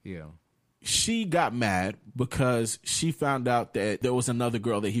dates. Yeah. She got mad because she found out that there was another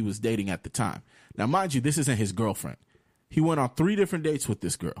girl that he was dating at the time. Now, mind you, this isn't his girlfriend. He went on 3 different dates with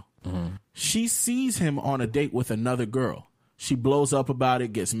this girl. Mm-hmm. She sees him on a date with another girl. She blows up about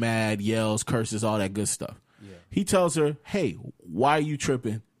it, gets mad, yells, curses, all that good stuff. Yeah. He tells her, hey, why are you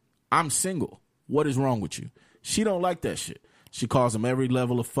tripping? I'm single. What is wrong with you? She don't like that shit. She calls him every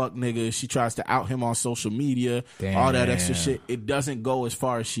level of fuck nigga. She tries to out him on social media, all that extra shit. It doesn't go as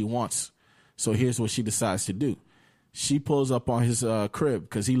far as she wants. So here's what she decides to do. She pulls up on his crib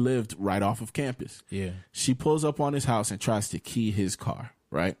because he lived right off of campus. Yeah. She pulls up on his house and tries to key his car,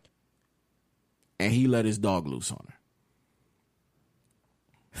 right? And he let his dog loose on her.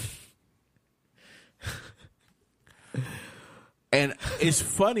 And it's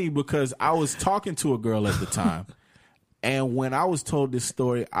funny because I was talking to a girl at the time. And when I was told this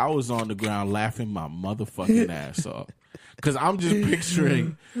story, I was on the ground laughing my motherfucking ass off. Because I'm just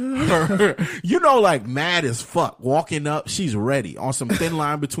picturing her, like mad as fuck, walking up. She's ready on some thin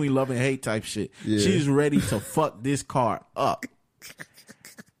line between love and hate type shit. Yeah. She's ready to fuck this car up.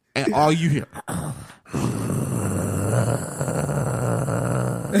 And all you hear,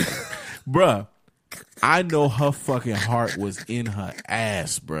 bruh, I know her fucking heart was in her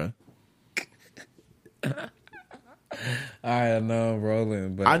ass, bruh. I know I'm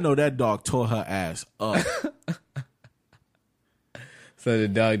rolling, but I know that dog tore her ass up. So the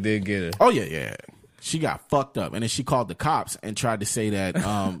dog did get her. Oh yeah. She got fucked up, and then she called the cops and tried to say that.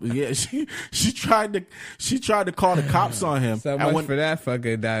 She tried to call the cops on him. So much for that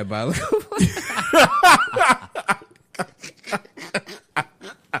fucking diabolical.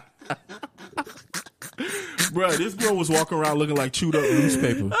 Bruh, this girl was walking around looking like chewed up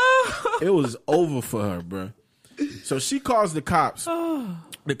newspaper. It was over for her, bruh. So she calls the cops.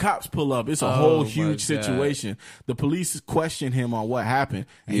 The cops pull up. It's a whole huge situation. The police question him on what happened.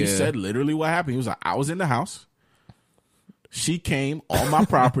 And he said literally what happened. He was like, I was in the house. She came on my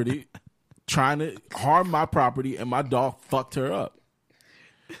property trying to harm my property, and my dog fucked her up.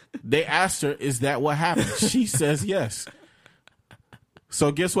 They asked her, is that what happened? She says yes.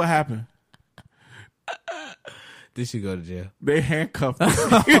 So guess what happened? Did she go to jail? They handcuffed her.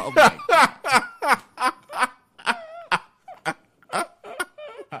 Oh my God.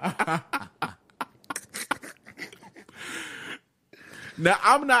 Now,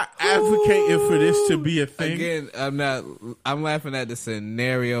 I'm not advocating for this to be a thing. Again, I'm laughing at the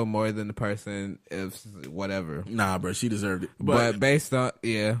scenario more than the person, if whatever. Nah, bro, she deserved it. But based on,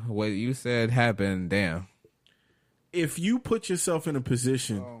 what you said happened, damn. If you put yourself in a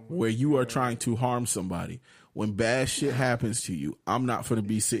position where you are trying to harm somebody, when bad shit happens to you, I'm not going to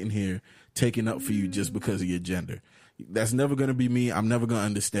be sitting here taking up for you just because of your gender. That's never going to be me. I'm never going to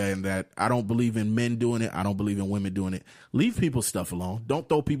understand that. I don't believe in men doing it. I don't believe in women doing it. Leave people's stuff alone. Don't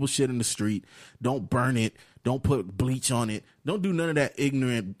throw people's shit in the street. Don't burn it. Don't put bleach on it. Don't do none of that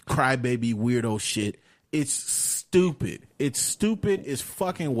ignorant crybaby weirdo shit. It's stupid. It's stupid. It's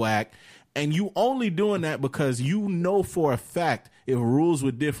fucking whack. And you only doing that because you know for a fact if rules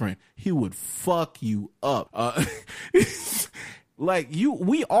were different, he would fuck you up.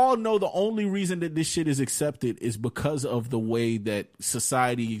 We all know the only reason that this shit is accepted is because of the way that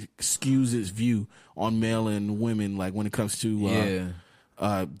society skews its view on male and women, like when it comes to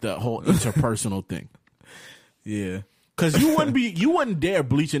the whole interpersonal thing. Yeah. Cause you wouldn't dare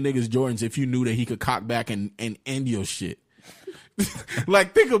bleach a nigga's Jordans if you knew that he could cock back and end your shit.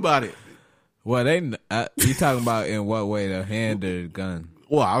 Like, think about it. Well, you talking about in what way, the hand or the gun?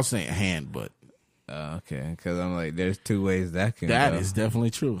 Well, I was saying hand, but. Okay, because I'm like, there's two ways that can go. That is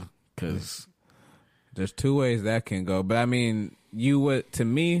definitely true. Because there's two ways that can go. But I mean, to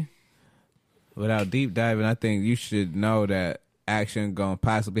me, without deep diving, I think you should know that action going to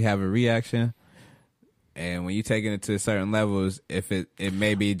possibly have a reaction. And when you're taking it to certain levels, if it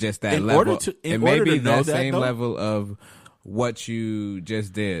may be just that level, it may be that same level of what you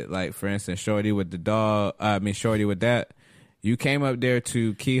just did. Like, for instance, Shorty with that. You came up there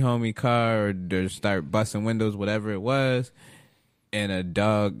to key homie car or to start busting windows, whatever it was, and a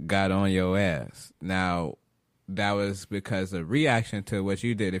dog got on your ass. Now, that was because of reaction to what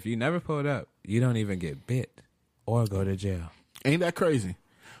you did. If you never pulled up, you don't even get bit or go to jail. Ain't that crazy?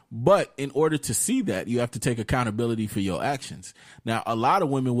 But in order to see that, you have to take accountability for your actions. Now, a lot of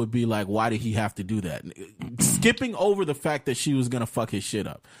women would be like, why did he have to do that? Skipping over the fact that she was going to fuck his shit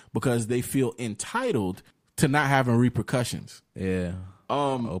up because they feel entitled to not having repercussions. Yeah.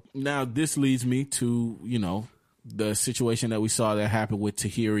 Now this leads me to, the situation that we saw that happened with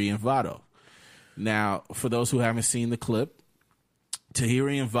Tahiri and Vado. Now, for those who haven't seen the clip,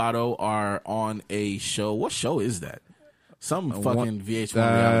 Tahiri and Vado are on a show. What show is that? Some fucking VH1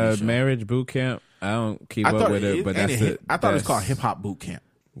 reality show. Marriage Boot Camp. I don't keep up with it, but that's it. I thought it was called Hip Hop Boot Camp.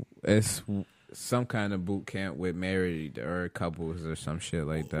 It's some kind of boot camp with married or couples or some shit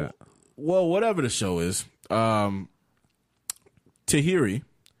like that. Well, whatever the show is, Tahiri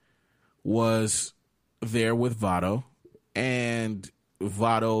was there with Vado, and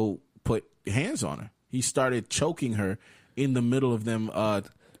Vado put hands on her. He started choking her in the middle of them. I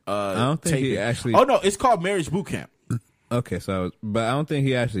don't think he actually. Oh no, it's called Marriage Boot Camp. Okay, but I don't think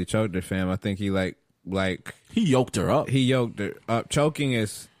he actually choked her, fam. I think he like he yoked her up. He yoked her up. Choking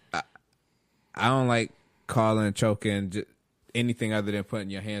is. I don't like calling choking anything other than putting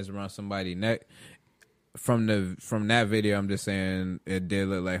your hands around somebody's neck. From that video, I'm just saying it did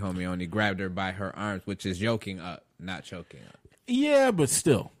look like homie only grabbed her by her arms, which is yoking up, not choking up. Yeah, but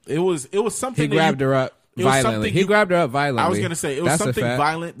still, it was something. He grabbed her up violently. He grabbed her up violently. I was gonna say it was something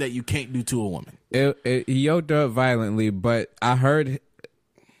violent that you can't do to a woman. He yoked her up violently, but I heard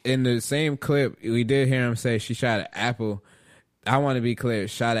in the same clip we did hear him say she shot an apple. I want to be clear,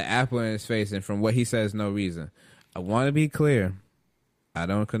 shot an apple in his face, and from what he says, no reason. I want to be clear. I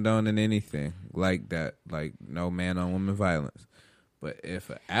don't condone in anything like that, like no man on woman violence. But if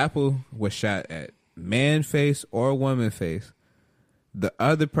an apple was shot at man face or woman face, the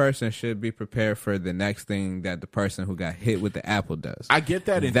other person should be prepared for the next thing that the person who got hit with the apple does. I get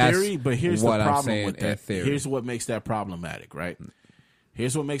that in That's theory, but here's the what I'm problem saying with in that. theory. Here's what makes that problematic, right?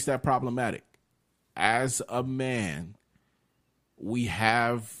 Here's what makes that problematic. As a man, we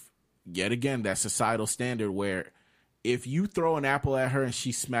have, yet again, that societal standard where if you throw an apple at her and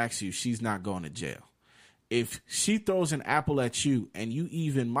she smacks you, she's not going to jail. If she throws an apple at you and you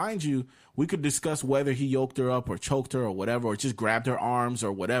even, mind you, we could discuss whether he yoked her up or choked her or whatever, or just grabbed her arms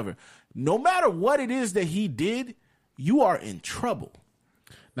or whatever. No matter what it is that he did, you are in trouble.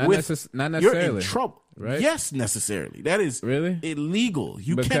 Not necessarily. You're in trouble. Right? Yes, necessarily. That is Really? illegal.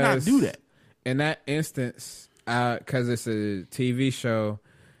 You Because cannot do that. In that instance, because it's a TV show,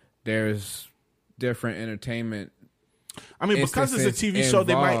 there's different entertainment. I mean, because it's a TV show,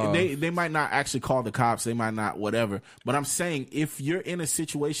 involved. they might not actually call the cops. They might not, whatever. But I'm saying if you're in a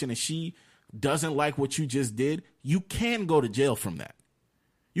situation and she doesn't like what you just did, you can go to jail from that.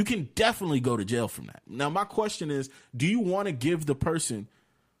 You can definitely go to jail from that. Now, my question is, do you want to give the person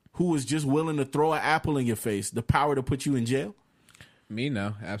who was just willing to throw an apple in your face the power to put you in jail? Me,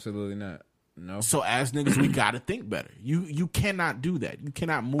 no, absolutely not. No. So as niggas, we got to think better. You cannot do that. You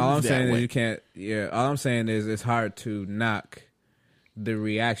cannot move All I'm that saying way. is you can't. Yeah. All I'm saying is it's hard to knock the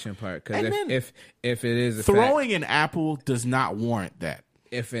reaction part because And if it is a throwing an apple does not warrant that.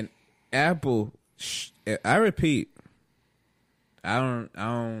 if an apple, I repeat, I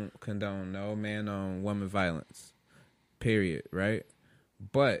don't condone no man on woman violence. Period. Right.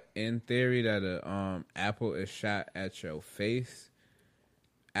 But in theory, that a apple is shot at your face.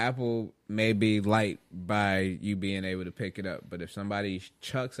 Apple may be light by you being able to pick it up, but if somebody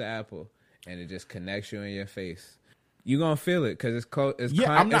chucks an apple and it just connects you in your face, you're gonna feel it because it's close.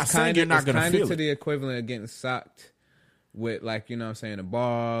 I'm not saying you're not gonna feel to it. the equivalent of getting socked with, like, you know what I'm saying, a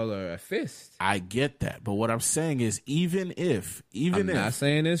ball or a fist. I get that, but what I'm saying is, even if I'm not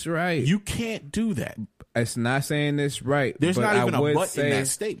saying it's right. you can't do that. It's not saying it's right. There's but not even I a would but say, in that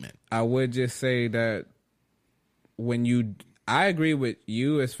statement. I would just say that when you, I agree with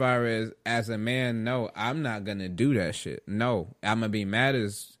you as far as a man, no, I'm not going to do that shit. No, I'm going to be mad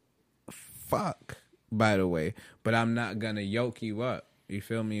as fuck, by the way, but I'm not going to yoke you up. You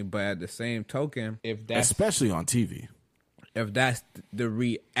feel me? But at the same token, if that's, Especially on TV. if that's the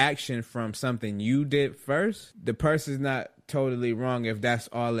reaction from something you did first, the person's not totally wrong if that's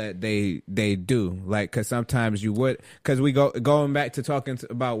all that they do. Like, because sometimes you would, because we going back to talking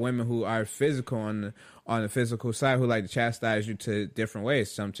about women who are physical on the physical side, who like to chastise you to different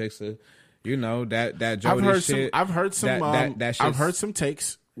ways. Some chicks are, you know, that Jody shit. I've heard some that I've heard some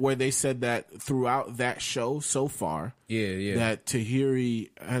takes where they said that throughout that show so far, that Tahiri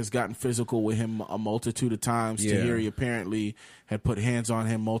has gotten physical with him a multitude of times. Yeah. Tahiri apparently had put hands on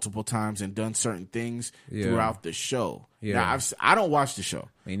him multiple times and done certain things throughout the show. Yeah. Now, I don't watch the show.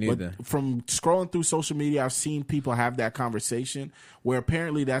 Me neither. But from scrolling through social media, I've seen people have that conversation where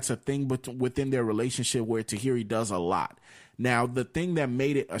apparently that's a thing within their relationship where Tahiri does a lot. Now, the thing that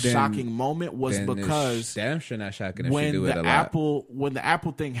made it a shocking moment was because damn sure not shocking if she do it a lot. when the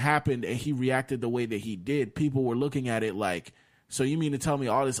Apple thing happened and he reacted the way that he did, people were looking at it like, so you mean to tell me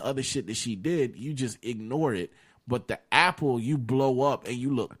all this other shit that she did, you just ignore it, but the Apple, you blow up and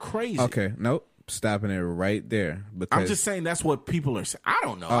you look crazy. Okay, nope. Stopping it right there. Because I'm just saying that's what people are saying. I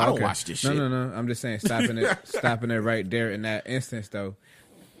don't know. I don't watch this shit. No. I'm just saying stopping it right there in that instance, though.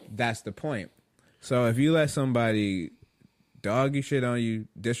 That's the point. So if you let somebody dog you shit on you,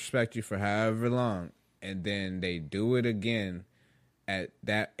 disrespect you for however long, and then they do it again at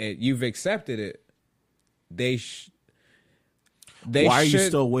that, and you've accepted it, why are you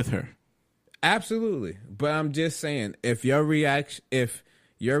still with her? Absolutely. But I'm just saying, if your reaction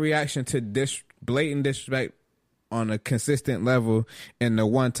to this blatant disrespect on a consistent level and the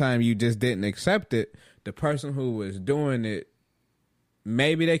one time you just didn't accept it, the person who was doing it,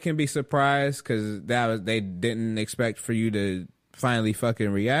 maybe they can be surprised because they didn't expect for you to finally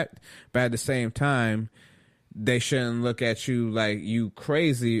fucking react. But at the same time, they shouldn't look at you like you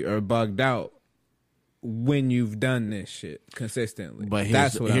crazy or bugged out when you've done this shit consistently. But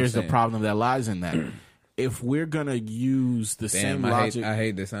here's the problem that lies in that. If we're gonna use the same logic, I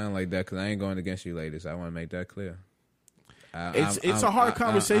hate to sound like that because I ain't going against you ladies. I want to make that clear. It's a hard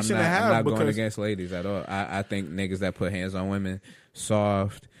conversation to have. I'm not because going against ladies at all. I think niggas that put hands on women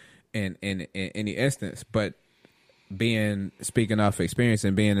soft in any instance, but speaking off experience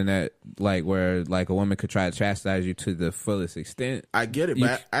and being in that, like, where like a woman could try to chastise you to the fullest extent. I get it,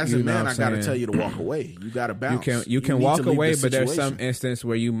 but as a man, I gotta tell you to walk away. You gotta bounce. You can walk away, but there's some instance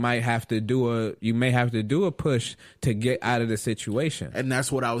where you may have to do a push to get out of the situation. And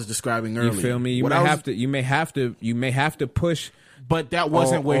that's what I was describing earlier. You feel me? You may have to push But that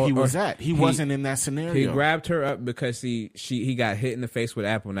wasn't where he was at. He wasn't in that scenario. He grabbed her up because he got hit in the face with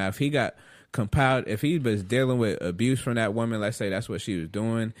Apple. Now, if he got compiled, if he was dealing with abuse from that woman, let's say that's what she was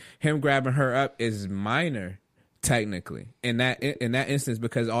doing, him grabbing her up is minor, technically, in that instance,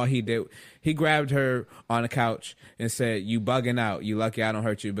 because all he did, he grabbed her on the couch and said, "You bugging out. You lucky I don't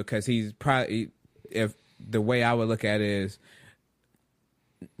hurt you," because he's probably, if the way I would look at it is,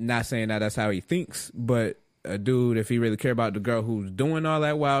 not saying that that's how he thinks, but a dude, if he really care about the girl who's doing all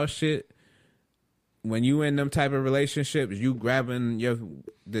that wild shit, when you in them type of relationships, you grabbing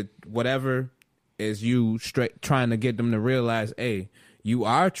the whatever is you straight trying to get them to realize, hey, you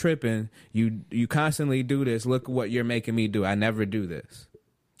are tripping. You constantly do this. Look what you're making me do. I never do this.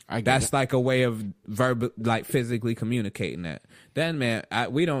 That's like a way of like physically communicating that. That man,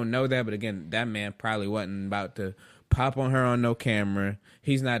 we don't know that, but again, that man probably wasn't about to pop on her on no camera.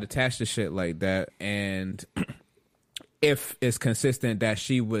 He's not attached to shit like that. And if it's consistent that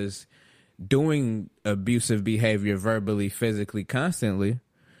she was doing abusive behavior verbally, physically, constantly,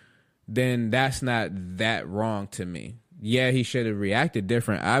 then that's not that wrong to me. Yeah, he should have reacted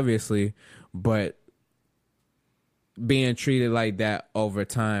different, obviously, but being treated like that over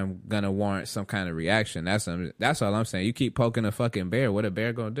time gonna warrant some kind of reaction. That's all I'm saying. You keep poking a fucking bear, what a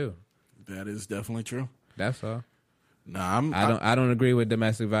bear gonna do? That is definitely true. That's all. Nah, I don't agree with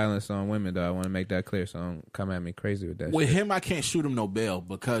domestic violence on women, though. I want to make that clear, so don't come at me crazy with that. With shit. him, I can't shoot him no bail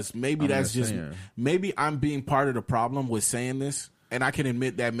because maybe that's just maybe I'm being part of the problem with saying this, and I can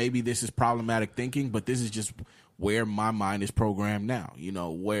admit that maybe this is problematic thinking, but this is just where my mind is programmed now. You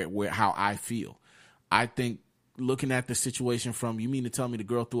know, where how I feel. I think looking at the situation from, you mean to tell me the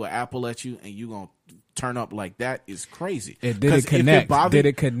girl threw an apple at you and you gonna turn up like that is crazy. Did it connect? Did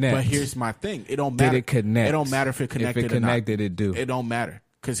it connect? But here's my thing. It don't matter. Did it connect? It don't matter if it connected. If it connected, or not. it do. It don't matter.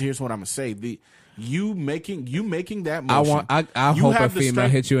 Because here's what I'm gonna say. You making that motion. I hope a female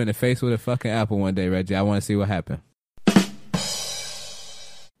hit you in the face with a fucking apple one day, Reggie. I want to see what happened.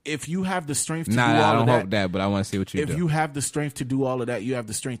 If you have the strength to do all I of don't that, hope that, but I want to see what you do. If you have the strength to do all of that, you have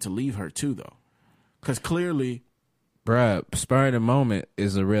the strength to leave her too, though. Because clearly, bruh, spur of the moment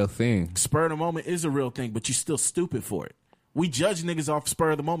is a real thing. Spur of the moment is a real thing, but you're still stupid for it. We judge niggas off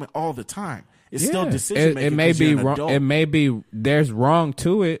spur of the moment all the time. It's still decision making. It may be wrong. It may be there's wrong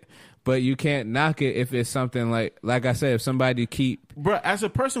to it, but you can't knock it if it's something like I said, if somebody Bruh, as a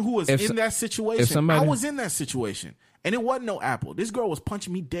person who was in that situation, I was in that situation. And it wasn't no apple. This girl was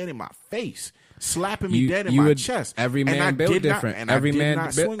punching me dead in my face, slapping me dead in my chest. Every man built different. Every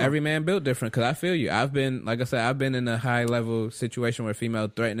man built different. Because I feel you. I've been, like I said, I've been in a high level situation where a female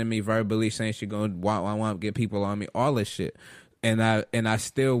threatening me verbally, saying she gonna want get people on me, all this shit. And I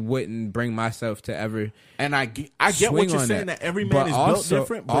still wouldn't bring myself to ever. And I get what you're saying that every man is built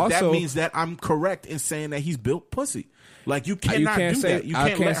different, but that means that I'm correct in saying that he's built pussy. Like you cannot do that. You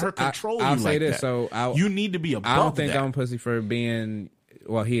can't let her control you. I'll say this. So you need to be above that. I don't think I'm a pussy for being.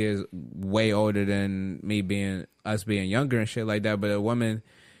 Well, he is way older than me, us being younger and shit like that. But a woman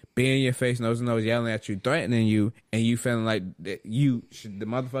being in your face, nose to nose, yelling at you, threatening you, and you feeling like the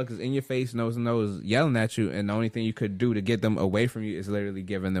motherfuckers in your face, nose to nose, yelling at you, and the only thing you could do to get them away from you is literally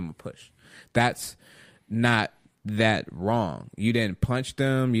giving them a push. That's not that wrong. You didn't punch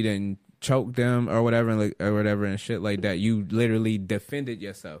them. You didn't choke them or whatever and shit like that. You literally defended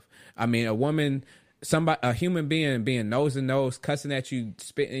yourself. I mean, a human being nose to nose, cussing at you,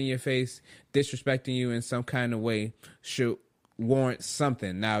 spitting in your face, disrespecting you in some kind of way should warrant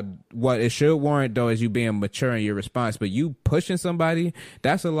something. Now, what it should warrant though is you being mature in your response. But you pushing somebody,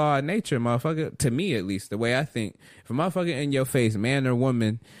 that's a law of nature, motherfucker. To me, at least, the way I think. If a motherfucker in your face, man or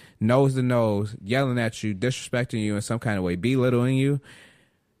woman, nose to nose, yelling at you, disrespecting you in some kind of way, belittling you,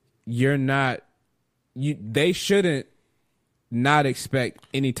 they shouldn't not expect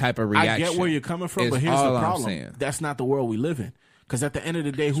any type of reaction. I get where you're coming from, but here's the problem. That's not the world we live in. Because at the end of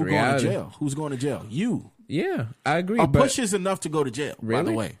the day, who's going to jail? Who's going to jail? You. Yeah, I agree. A push is enough to go to jail, really? By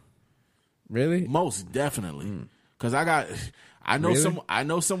the way. Really? Most definitely. Because I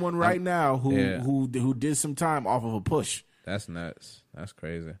know someone right now who did some time off of a push. That's nuts. That's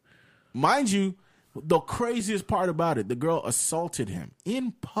crazy. Mind you, the craziest part about it, the girl assaulted him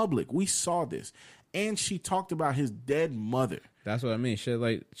in public. We saw this. And she talked about his dead mother. That's what I mean. Shit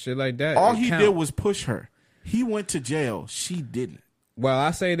like that. All he did was push her. He went to jail. She didn't. Well,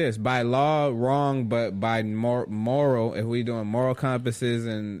 I say this. By law, wrong, but by moral, if we doing moral compasses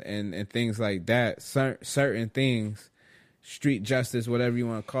and things like that, certain things, street justice, whatever you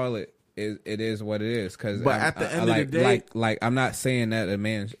want to call it, it is what it is. But at the end of the day, like I'm not saying that a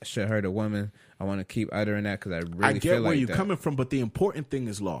man should hurt a woman I want to keep uttering that because I really I get feel where like you're that. coming from, but the important thing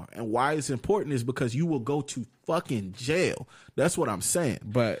is law. And why it's important is because you will go to fucking jail. That's what I'm saying.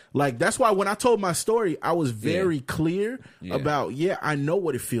 But like, that's why when I told my story, I was very clear Yeah. about, I know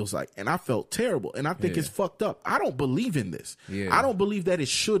what it feels like. And I felt terrible. And I think it's fucked up. I don't believe in this. Yeah. I don't believe that it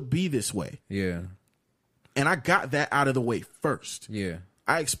should be this way. Yeah. And I got that out of the way first. Yeah.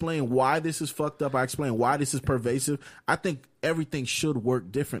 I explained why this is fucked up. I explained why this is pervasive. I think everything should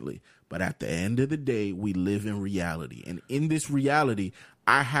work differently. But at the end of the day, we live in reality. And in this reality,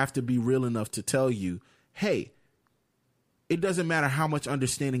 I have to be real enough to tell you, hey, it doesn't matter how much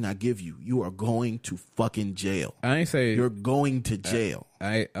understanding I give you. You are going to fucking jail. I ain't say You're going to jail.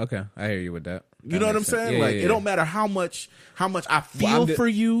 Okay. I hear you with that. You know what I'm saying? Yeah, like, yeah, it don't matter how much I feel I'm for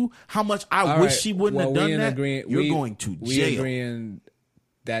you, how much I wish she wouldn't have done that. You're going to jail. We agreeing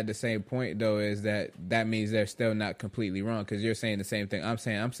that the same point though is that means they're still not completely wrong because you're saying the same thing I'm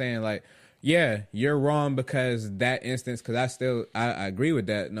saying like, yeah, you're wrong because that instance, because I agree with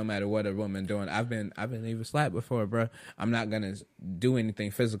that. No matter what a woman doing, I've been even slapped before, bro. I'm not gonna do anything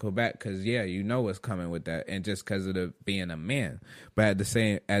physical back because you know what's coming with that, and just because of being a man. But at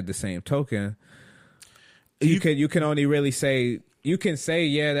the same token, you can only really say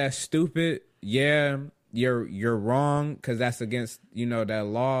that's stupid. Yeah, you're wrong because that's against that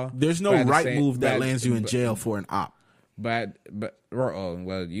law. There's no right move that lands you in jail for an op. But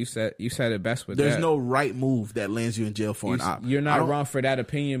well, you said it best with There's that. no right move that lands you in jail for an op. You're not wrong for that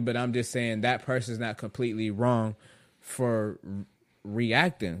opinion, but I'm just saying that person's not completely wrong for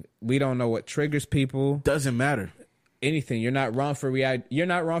reacting. We don't know what triggers people. Doesn't matter. Anything. You're not wrong for You're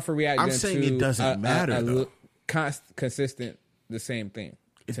not wrong for reacting. I'm saying it doesn't matter. Though. Consistent, the same thing.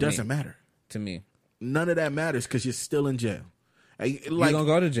 It doesn't matter to me. None of that matters because you're still in jail. Like, you're gonna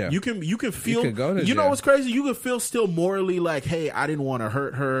go to jail. You can feel. You could go to you know jail. what's crazy? You can feel still morally like, hey, I didn't want to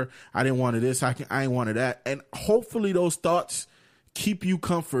hurt her. I didn't want to this. I ain't wanted that. And hopefully those thoughts keep you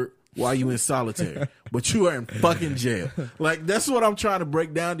comfort while you in solitary. But you are in fucking jail. Like, that's what I'm trying to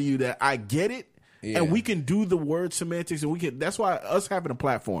break down to you. That I get it. Yeah. And we can do the word semantics, and we can. That's why us having a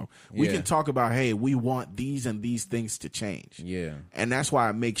platform, we can talk about, hey, we want these and these things to change. Yeah, and that's why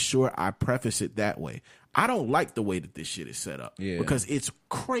I make sure I preface it that way. I don't like the way that this shit is set up because it's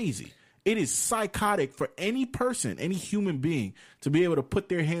crazy. It is psychotic for any person, any human being, to be able to put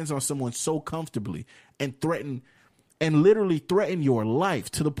their hands on someone so comfortably and literally threaten your life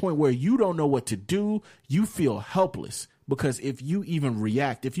to the point where you don't know what to do. You feel helpless. Because if you even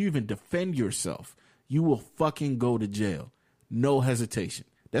react, if you even defend yourself, you will fucking go to jail. No hesitation.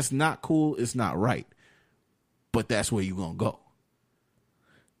 That's not cool. It's not right. But that's where you're going to go.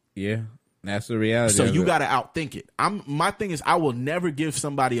 Yeah, that's the reality. So you got to outthink it. My thing is, I will never give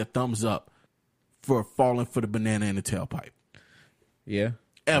somebody a thumbs up for falling for the banana in the tailpipe. Yeah.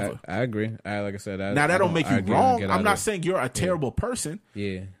 Ever. I agree. Like I said, now that don't make you wrong. I'm not saying you're a terrible person.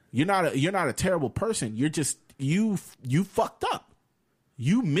 Yeah. You're not a terrible person. You're just you fucked up.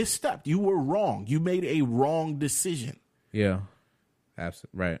 You misstepped. You were wrong. You made a wrong decision. Yeah.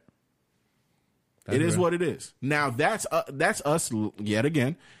 Absolutely. Right. It is what it is. Now that's us yet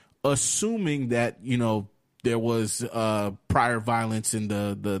again assuming that, there was prior violence in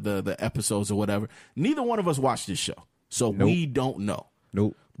the episodes or whatever. Neither one of us watched this show. So we don't know.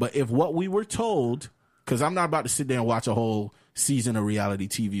 Nope. But if what we were told, because I'm not about to sit there and watch a whole season of reality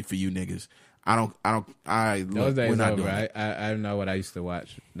TV for you niggas. Those days we're not over. doing that. I know what I used to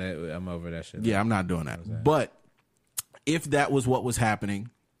watch. I'm over that shit. Yeah, I'm not doing that. But if that was what was happening,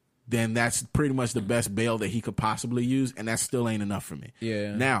 then that's pretty much the best bail that he could possibly use, and that still ain't enough for me.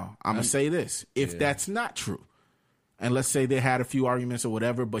 Yeah. Now, I'm going to say this. If that's not true, and let's say they had a few arguments or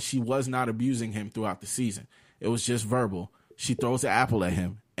whatever, but she was not abusing him throughout the season. It was just verbal. She throws the apple at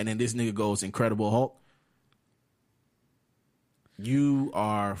him, and then this nigga goes Incredible Hulk. You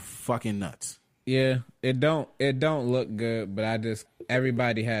are fucking nuts. Yeah, it don't look good, but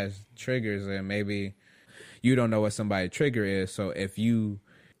everybody has triggers, and maybe you don't know what somebody's trigger is. So if you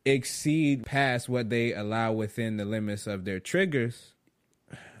exceed past what they allow within the limits of their triggers,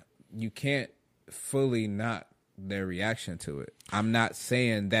 you can't fully knock their reaction to it. I'm not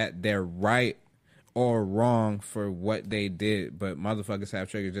saying that they're right or wrong for what they did, but motherfuckers have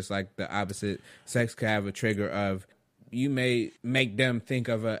triggers just like the opposite sex could have a trigger of you may make them think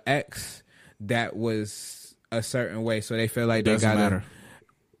of an ex that was a certain way, so they feel like they gotta matter.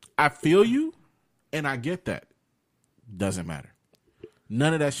 I feel you, and I get that. Doesn't matter.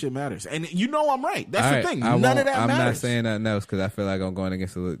 None of that shit matters. And I'm right. That's the thing. None of that matters. I'm not saying nothing else because I feel like I'm going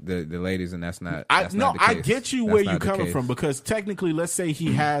against the ladies, and that's not the case. I get you where you're coming from because technically, let's say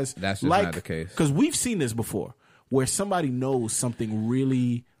he has that's just not the case. Because we've seen this before where somebody knows something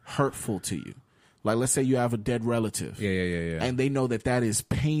really hurtful to you. Like, let's say you have a dead relative. Yeah. And they know that is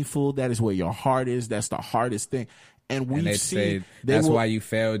painful. That is where your heart is. That's the hardest thing. And we've seen that's why you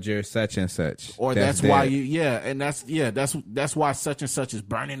failed your such and such, or that's why that's why such and such is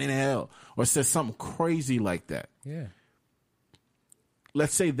burning in hell, or says something crazy like that. Yeah.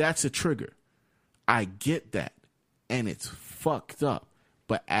 Let's say that's a trigger. I get that, and it's fucked up.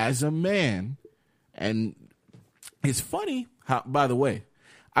 But as a man, and it's funny how, by the way,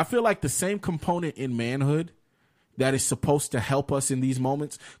 I feel like the same component in manhood that is supposed to help us in these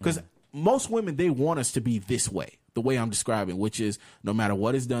moments, because most women, they want us to be this way. The way I'm describing, which is no matter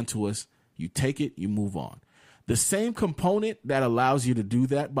what is done to us, you take it, you move on. The same component that allows you to do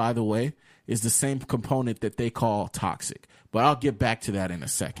that, by the way, is the same component that they call toxic. But I'll get back to that in a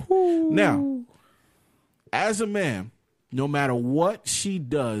second. Ooh. Now, as a man, no matter what she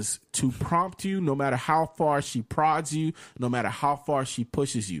does to prompt you, no matter how far she prods you, no matter how far she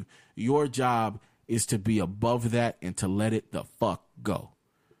pushes you, your job is to be above that and to let it the fuck go.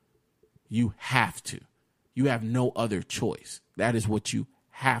 You have to. You have no other choice. That is what you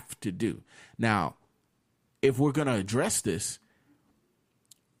have to do. Now, if we're going to address this,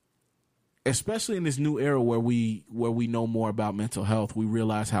 especially in this new era where we know more about mental health, we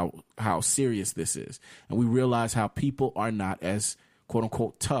realize how serious this is. And we realize how people are not as, quote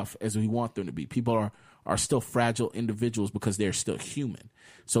unquote, tough as we want them to be. People are still fragile individuals because they're still human.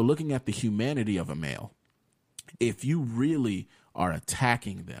 So looking at the humanity of a male, if you really are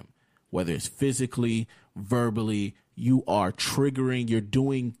attacking them, whether it's physically, verbally, you are triggering, you're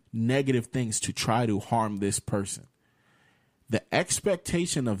doing negative things to try to harm this person. The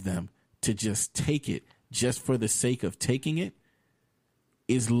expectation of them to just take it just for the sake of taking it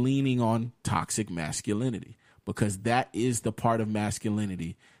is leaning on toxic masculinity, because that is the part of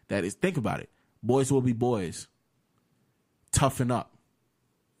masculinity that is, think about it, boys will be boys. Toughen up.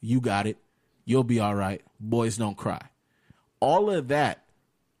 You got it. You'll be all right. Boys don't cry. All of that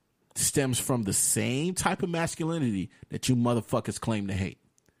stems from the same type of masculinity that you motherfuckers claim to hate.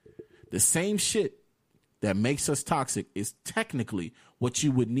 The same shit that makes us toxic is technically what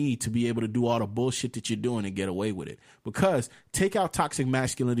you would need to be able to do all the bullshit that you're doing and get away with it. Because take out toxic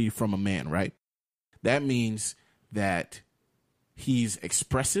masculinity from a man, right? That means that he's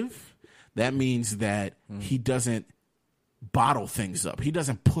expressive. That means that he doesn't bottle things up. He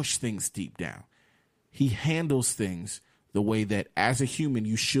doesn't push things deep down. He handles things the way that as a human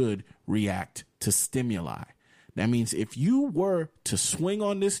you should react to stimuli. That means if you were to swing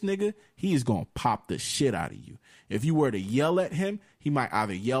on this nigga, he is going to pop the shit out of you. If you were to yell at him, he might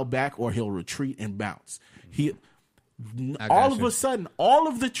either yell back or he'll retreat and bounce. All of a sudden, all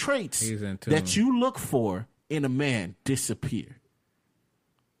of the traits that you look for in a man disappear.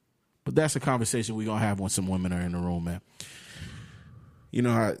 But that's a conversation we're going to have when some women are in the room, man. You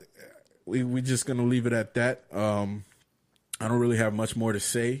know, we just going to leave it at that. I don't really have much more to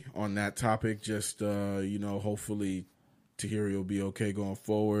say on that topic. Just, hopefully Tahiri will be okay going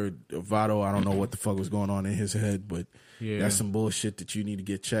forward. Vado, I don't know what the fuck was going on in his head, but that's some bullshit that you need to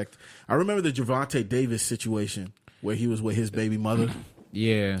get checked. I remember the Gervonta Davis situation where he was with his baby mother.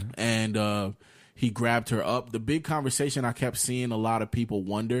 Yeah. And he grabbed her up. The big conversation I kept seeing a lot of people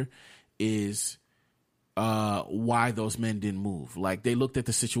wonder is why those men didn't move. Like, they looked at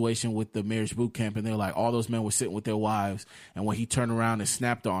the situation with the marriage boot camp and they're like, all those men were sitting with their wives, and when he turned around and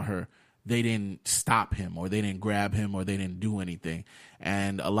snapped on her, they didn't stop him, or they didn't grab him, or they didn't do anything.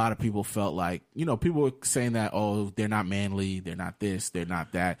 And a lot of people felt like, people were saying that, oh, they're not manly, they're not this, they're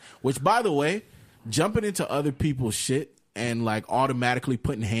not that. Which, by the way, jumping into other people's shit and like automatically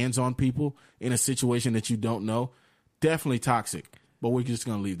putting hands on people in a situation that you don't know, definitely toxic. But we're just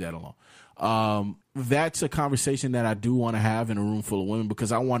going to leave that alone. That's a conversation that I do want to have in a room full of women,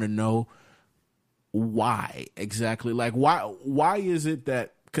 because I want to know why exactly. Like, why is it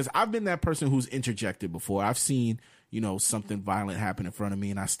that, because I've been that person who's interjected before. I've seen, something violent happen in front of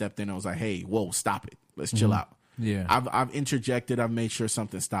me, and I stepped in and was like, hey, whoa, stop it. Let's chill out. Yeah. I've interjected. I've made sure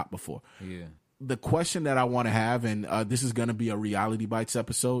something stopped before. Yeah. The question that I want to have, and this is going to be a Reality Bites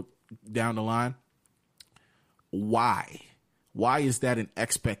episode down the line, why? Why is that an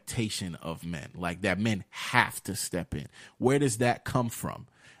expectation of men? Like, that men have to step in. Where does that come from?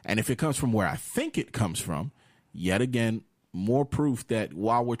 And if it comes from where I think it comes from, yet again, more proof that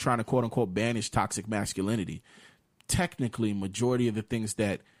while we're trying to quote unquote banish toxic masculinity, technically majority of the things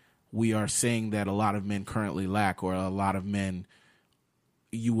that we are saying that a lot of men currently lack, or a lot of men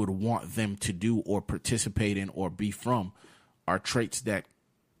you would want them to do or participate in or be from, are traits that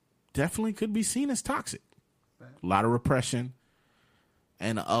definitely could be seen as toxic. A lot of repression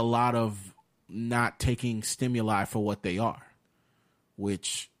and a lot of not taking stimuli for what they are,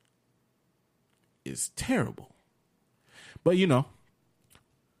 which is terrible. But you know,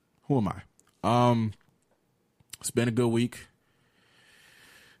 who am I? It's been a good week.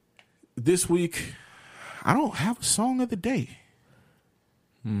 This week, I don't have a song of the day.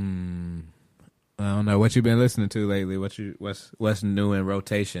 I don't know what you've been listening to lately. What's new in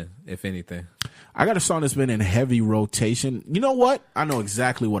rotation, if anything? I got a song that's been in heavy rotation. You know what? I know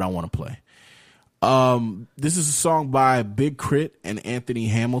exactly what I want to play. This is a song by Big Crit and Anthony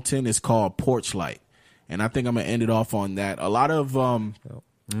Hamilton. It's called Porch Light, and I think I'm gonna end it off on that. A lot of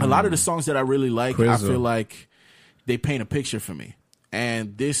the songs that I really like, I feel like they paint a picture for me,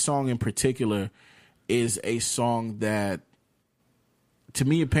 and this song in particular is a song that, to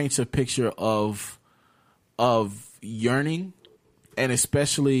me, it paints a picture of yearning, and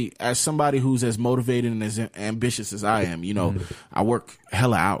especially as somebody who's as motivated and as ambitious as I am. You know, I work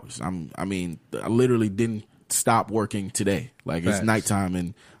hella hours. I literally didn't stop working today. Like, it's nighttime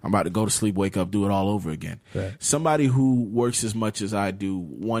and I'm about to go to sleep, wake up, do it all over again. Somebody who works as much as I do,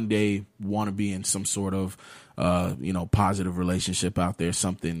 one day want to be in some sort of positive relationship out there,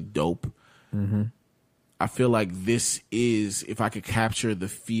 something dope. I feel like this is, if I could capture the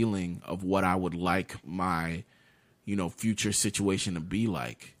feeling of what I would like my, future situation to be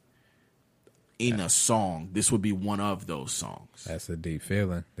like in a song, this would be one of those songs. That's a deep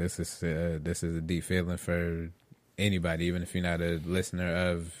feeling. This is a deep feeling for anybody, even if you're not a listener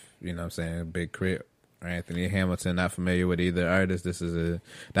of, Big Crit or Anthony Hamilton, not familiar with either artist.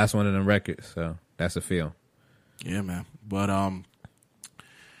 That's one of them records. So that's a feel. Yeah, man. But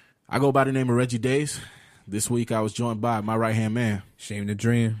I go by the name of Reggie Days. This week I was joined by my right-hand man, Shame the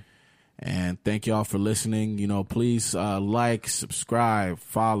Dream. And thank y'all for listening. Please like, subscribe,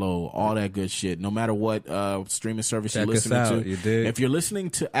 follow, all that good shit. No matter what streaming service you're listening to. You did. If you're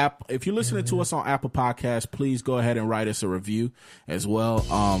listening to us on Apple Podcasts, please go ahead and write us a review as well.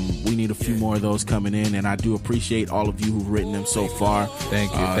 We need a few more of those coming in, and I do appreciate all of you who've written them so far.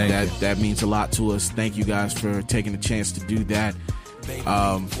 Thank you. That means a lot to us. Thank you guys for taking the chance to do that.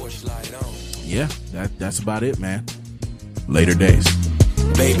 Yeah, that's about it, man. Later days.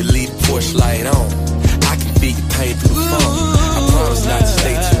 Baby, leave the porch light on. I can feel your pain through the phone. I promise not to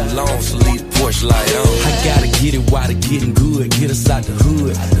stay too long, so leave the porch light on. I gotta get it while the getting good, get us out the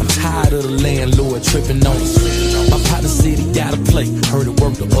hood. I'm tired of the landlord tripping on us. My partner said he got a play, heard it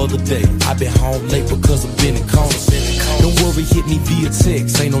work the other day. I been home late because I've been in corners. Don't worry, hit me via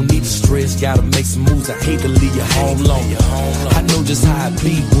text, ain't no need to stress. Gotta make some moves, I hate to leave you home alone. I know just how it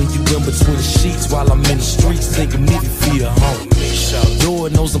be when you in between the sheets while I'm in the streets, thinking me to feel home.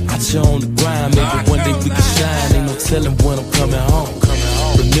 Lord knows I'm out here on the grind. Maybe one day we can shine. Ain't no telling when I'm coming home.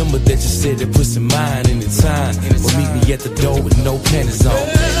 Remember that you said that pussy mine anytime. But meet me at the door with no panties on.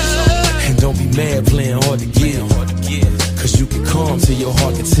 And don't be mad playing hard to get. Cause you can come till your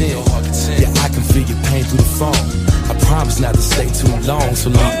heart can tell. Yeah, I can feel your pain through the phone. I promise not to stay too long, so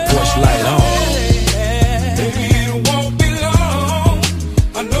leave the porch light on. Baby, it won't be long.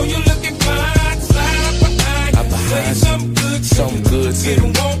 I know you're looking fine. Slide up behind you. Say something good to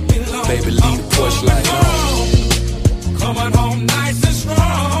you. Baby, leave the porch light on. Coming home nice and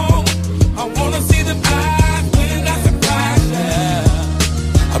strong. I wanna see the eyes when I surprise you.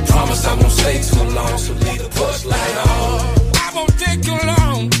 I promise I won't stay too long, so leave the porch light on. I won't take too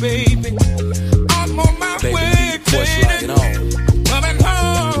long, baby. I'm on my way, leave the porch light on. Coming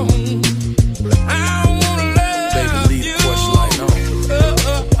home. I wanna love you. Baby, leave the porch light on.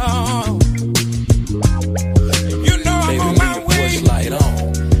 You know I'm on my way. Light on.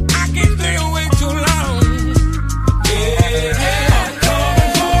 I can't stay away too long. Yeah, I'm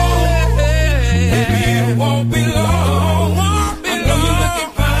coming home. Baby, it won't be long. I know you're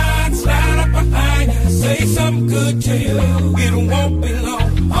looking fine. Slide up behind you. Say something good to you. It won't be long.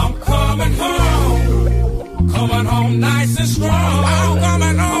 I'm coming home. Coming home nice and strong. I'm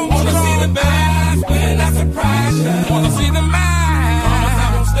coming home. Wanna see the best when I surprise you. Wanna see the mind. Promise I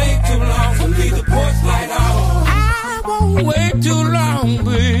won't stay too long. So leave the porch light on. Wait too long,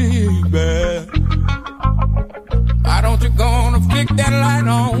 baby. Why don't you gonna flick that light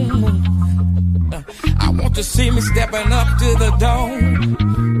on? I want to see me stepping up to the door.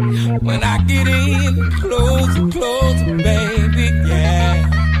 When I get in, close, baby, yeah.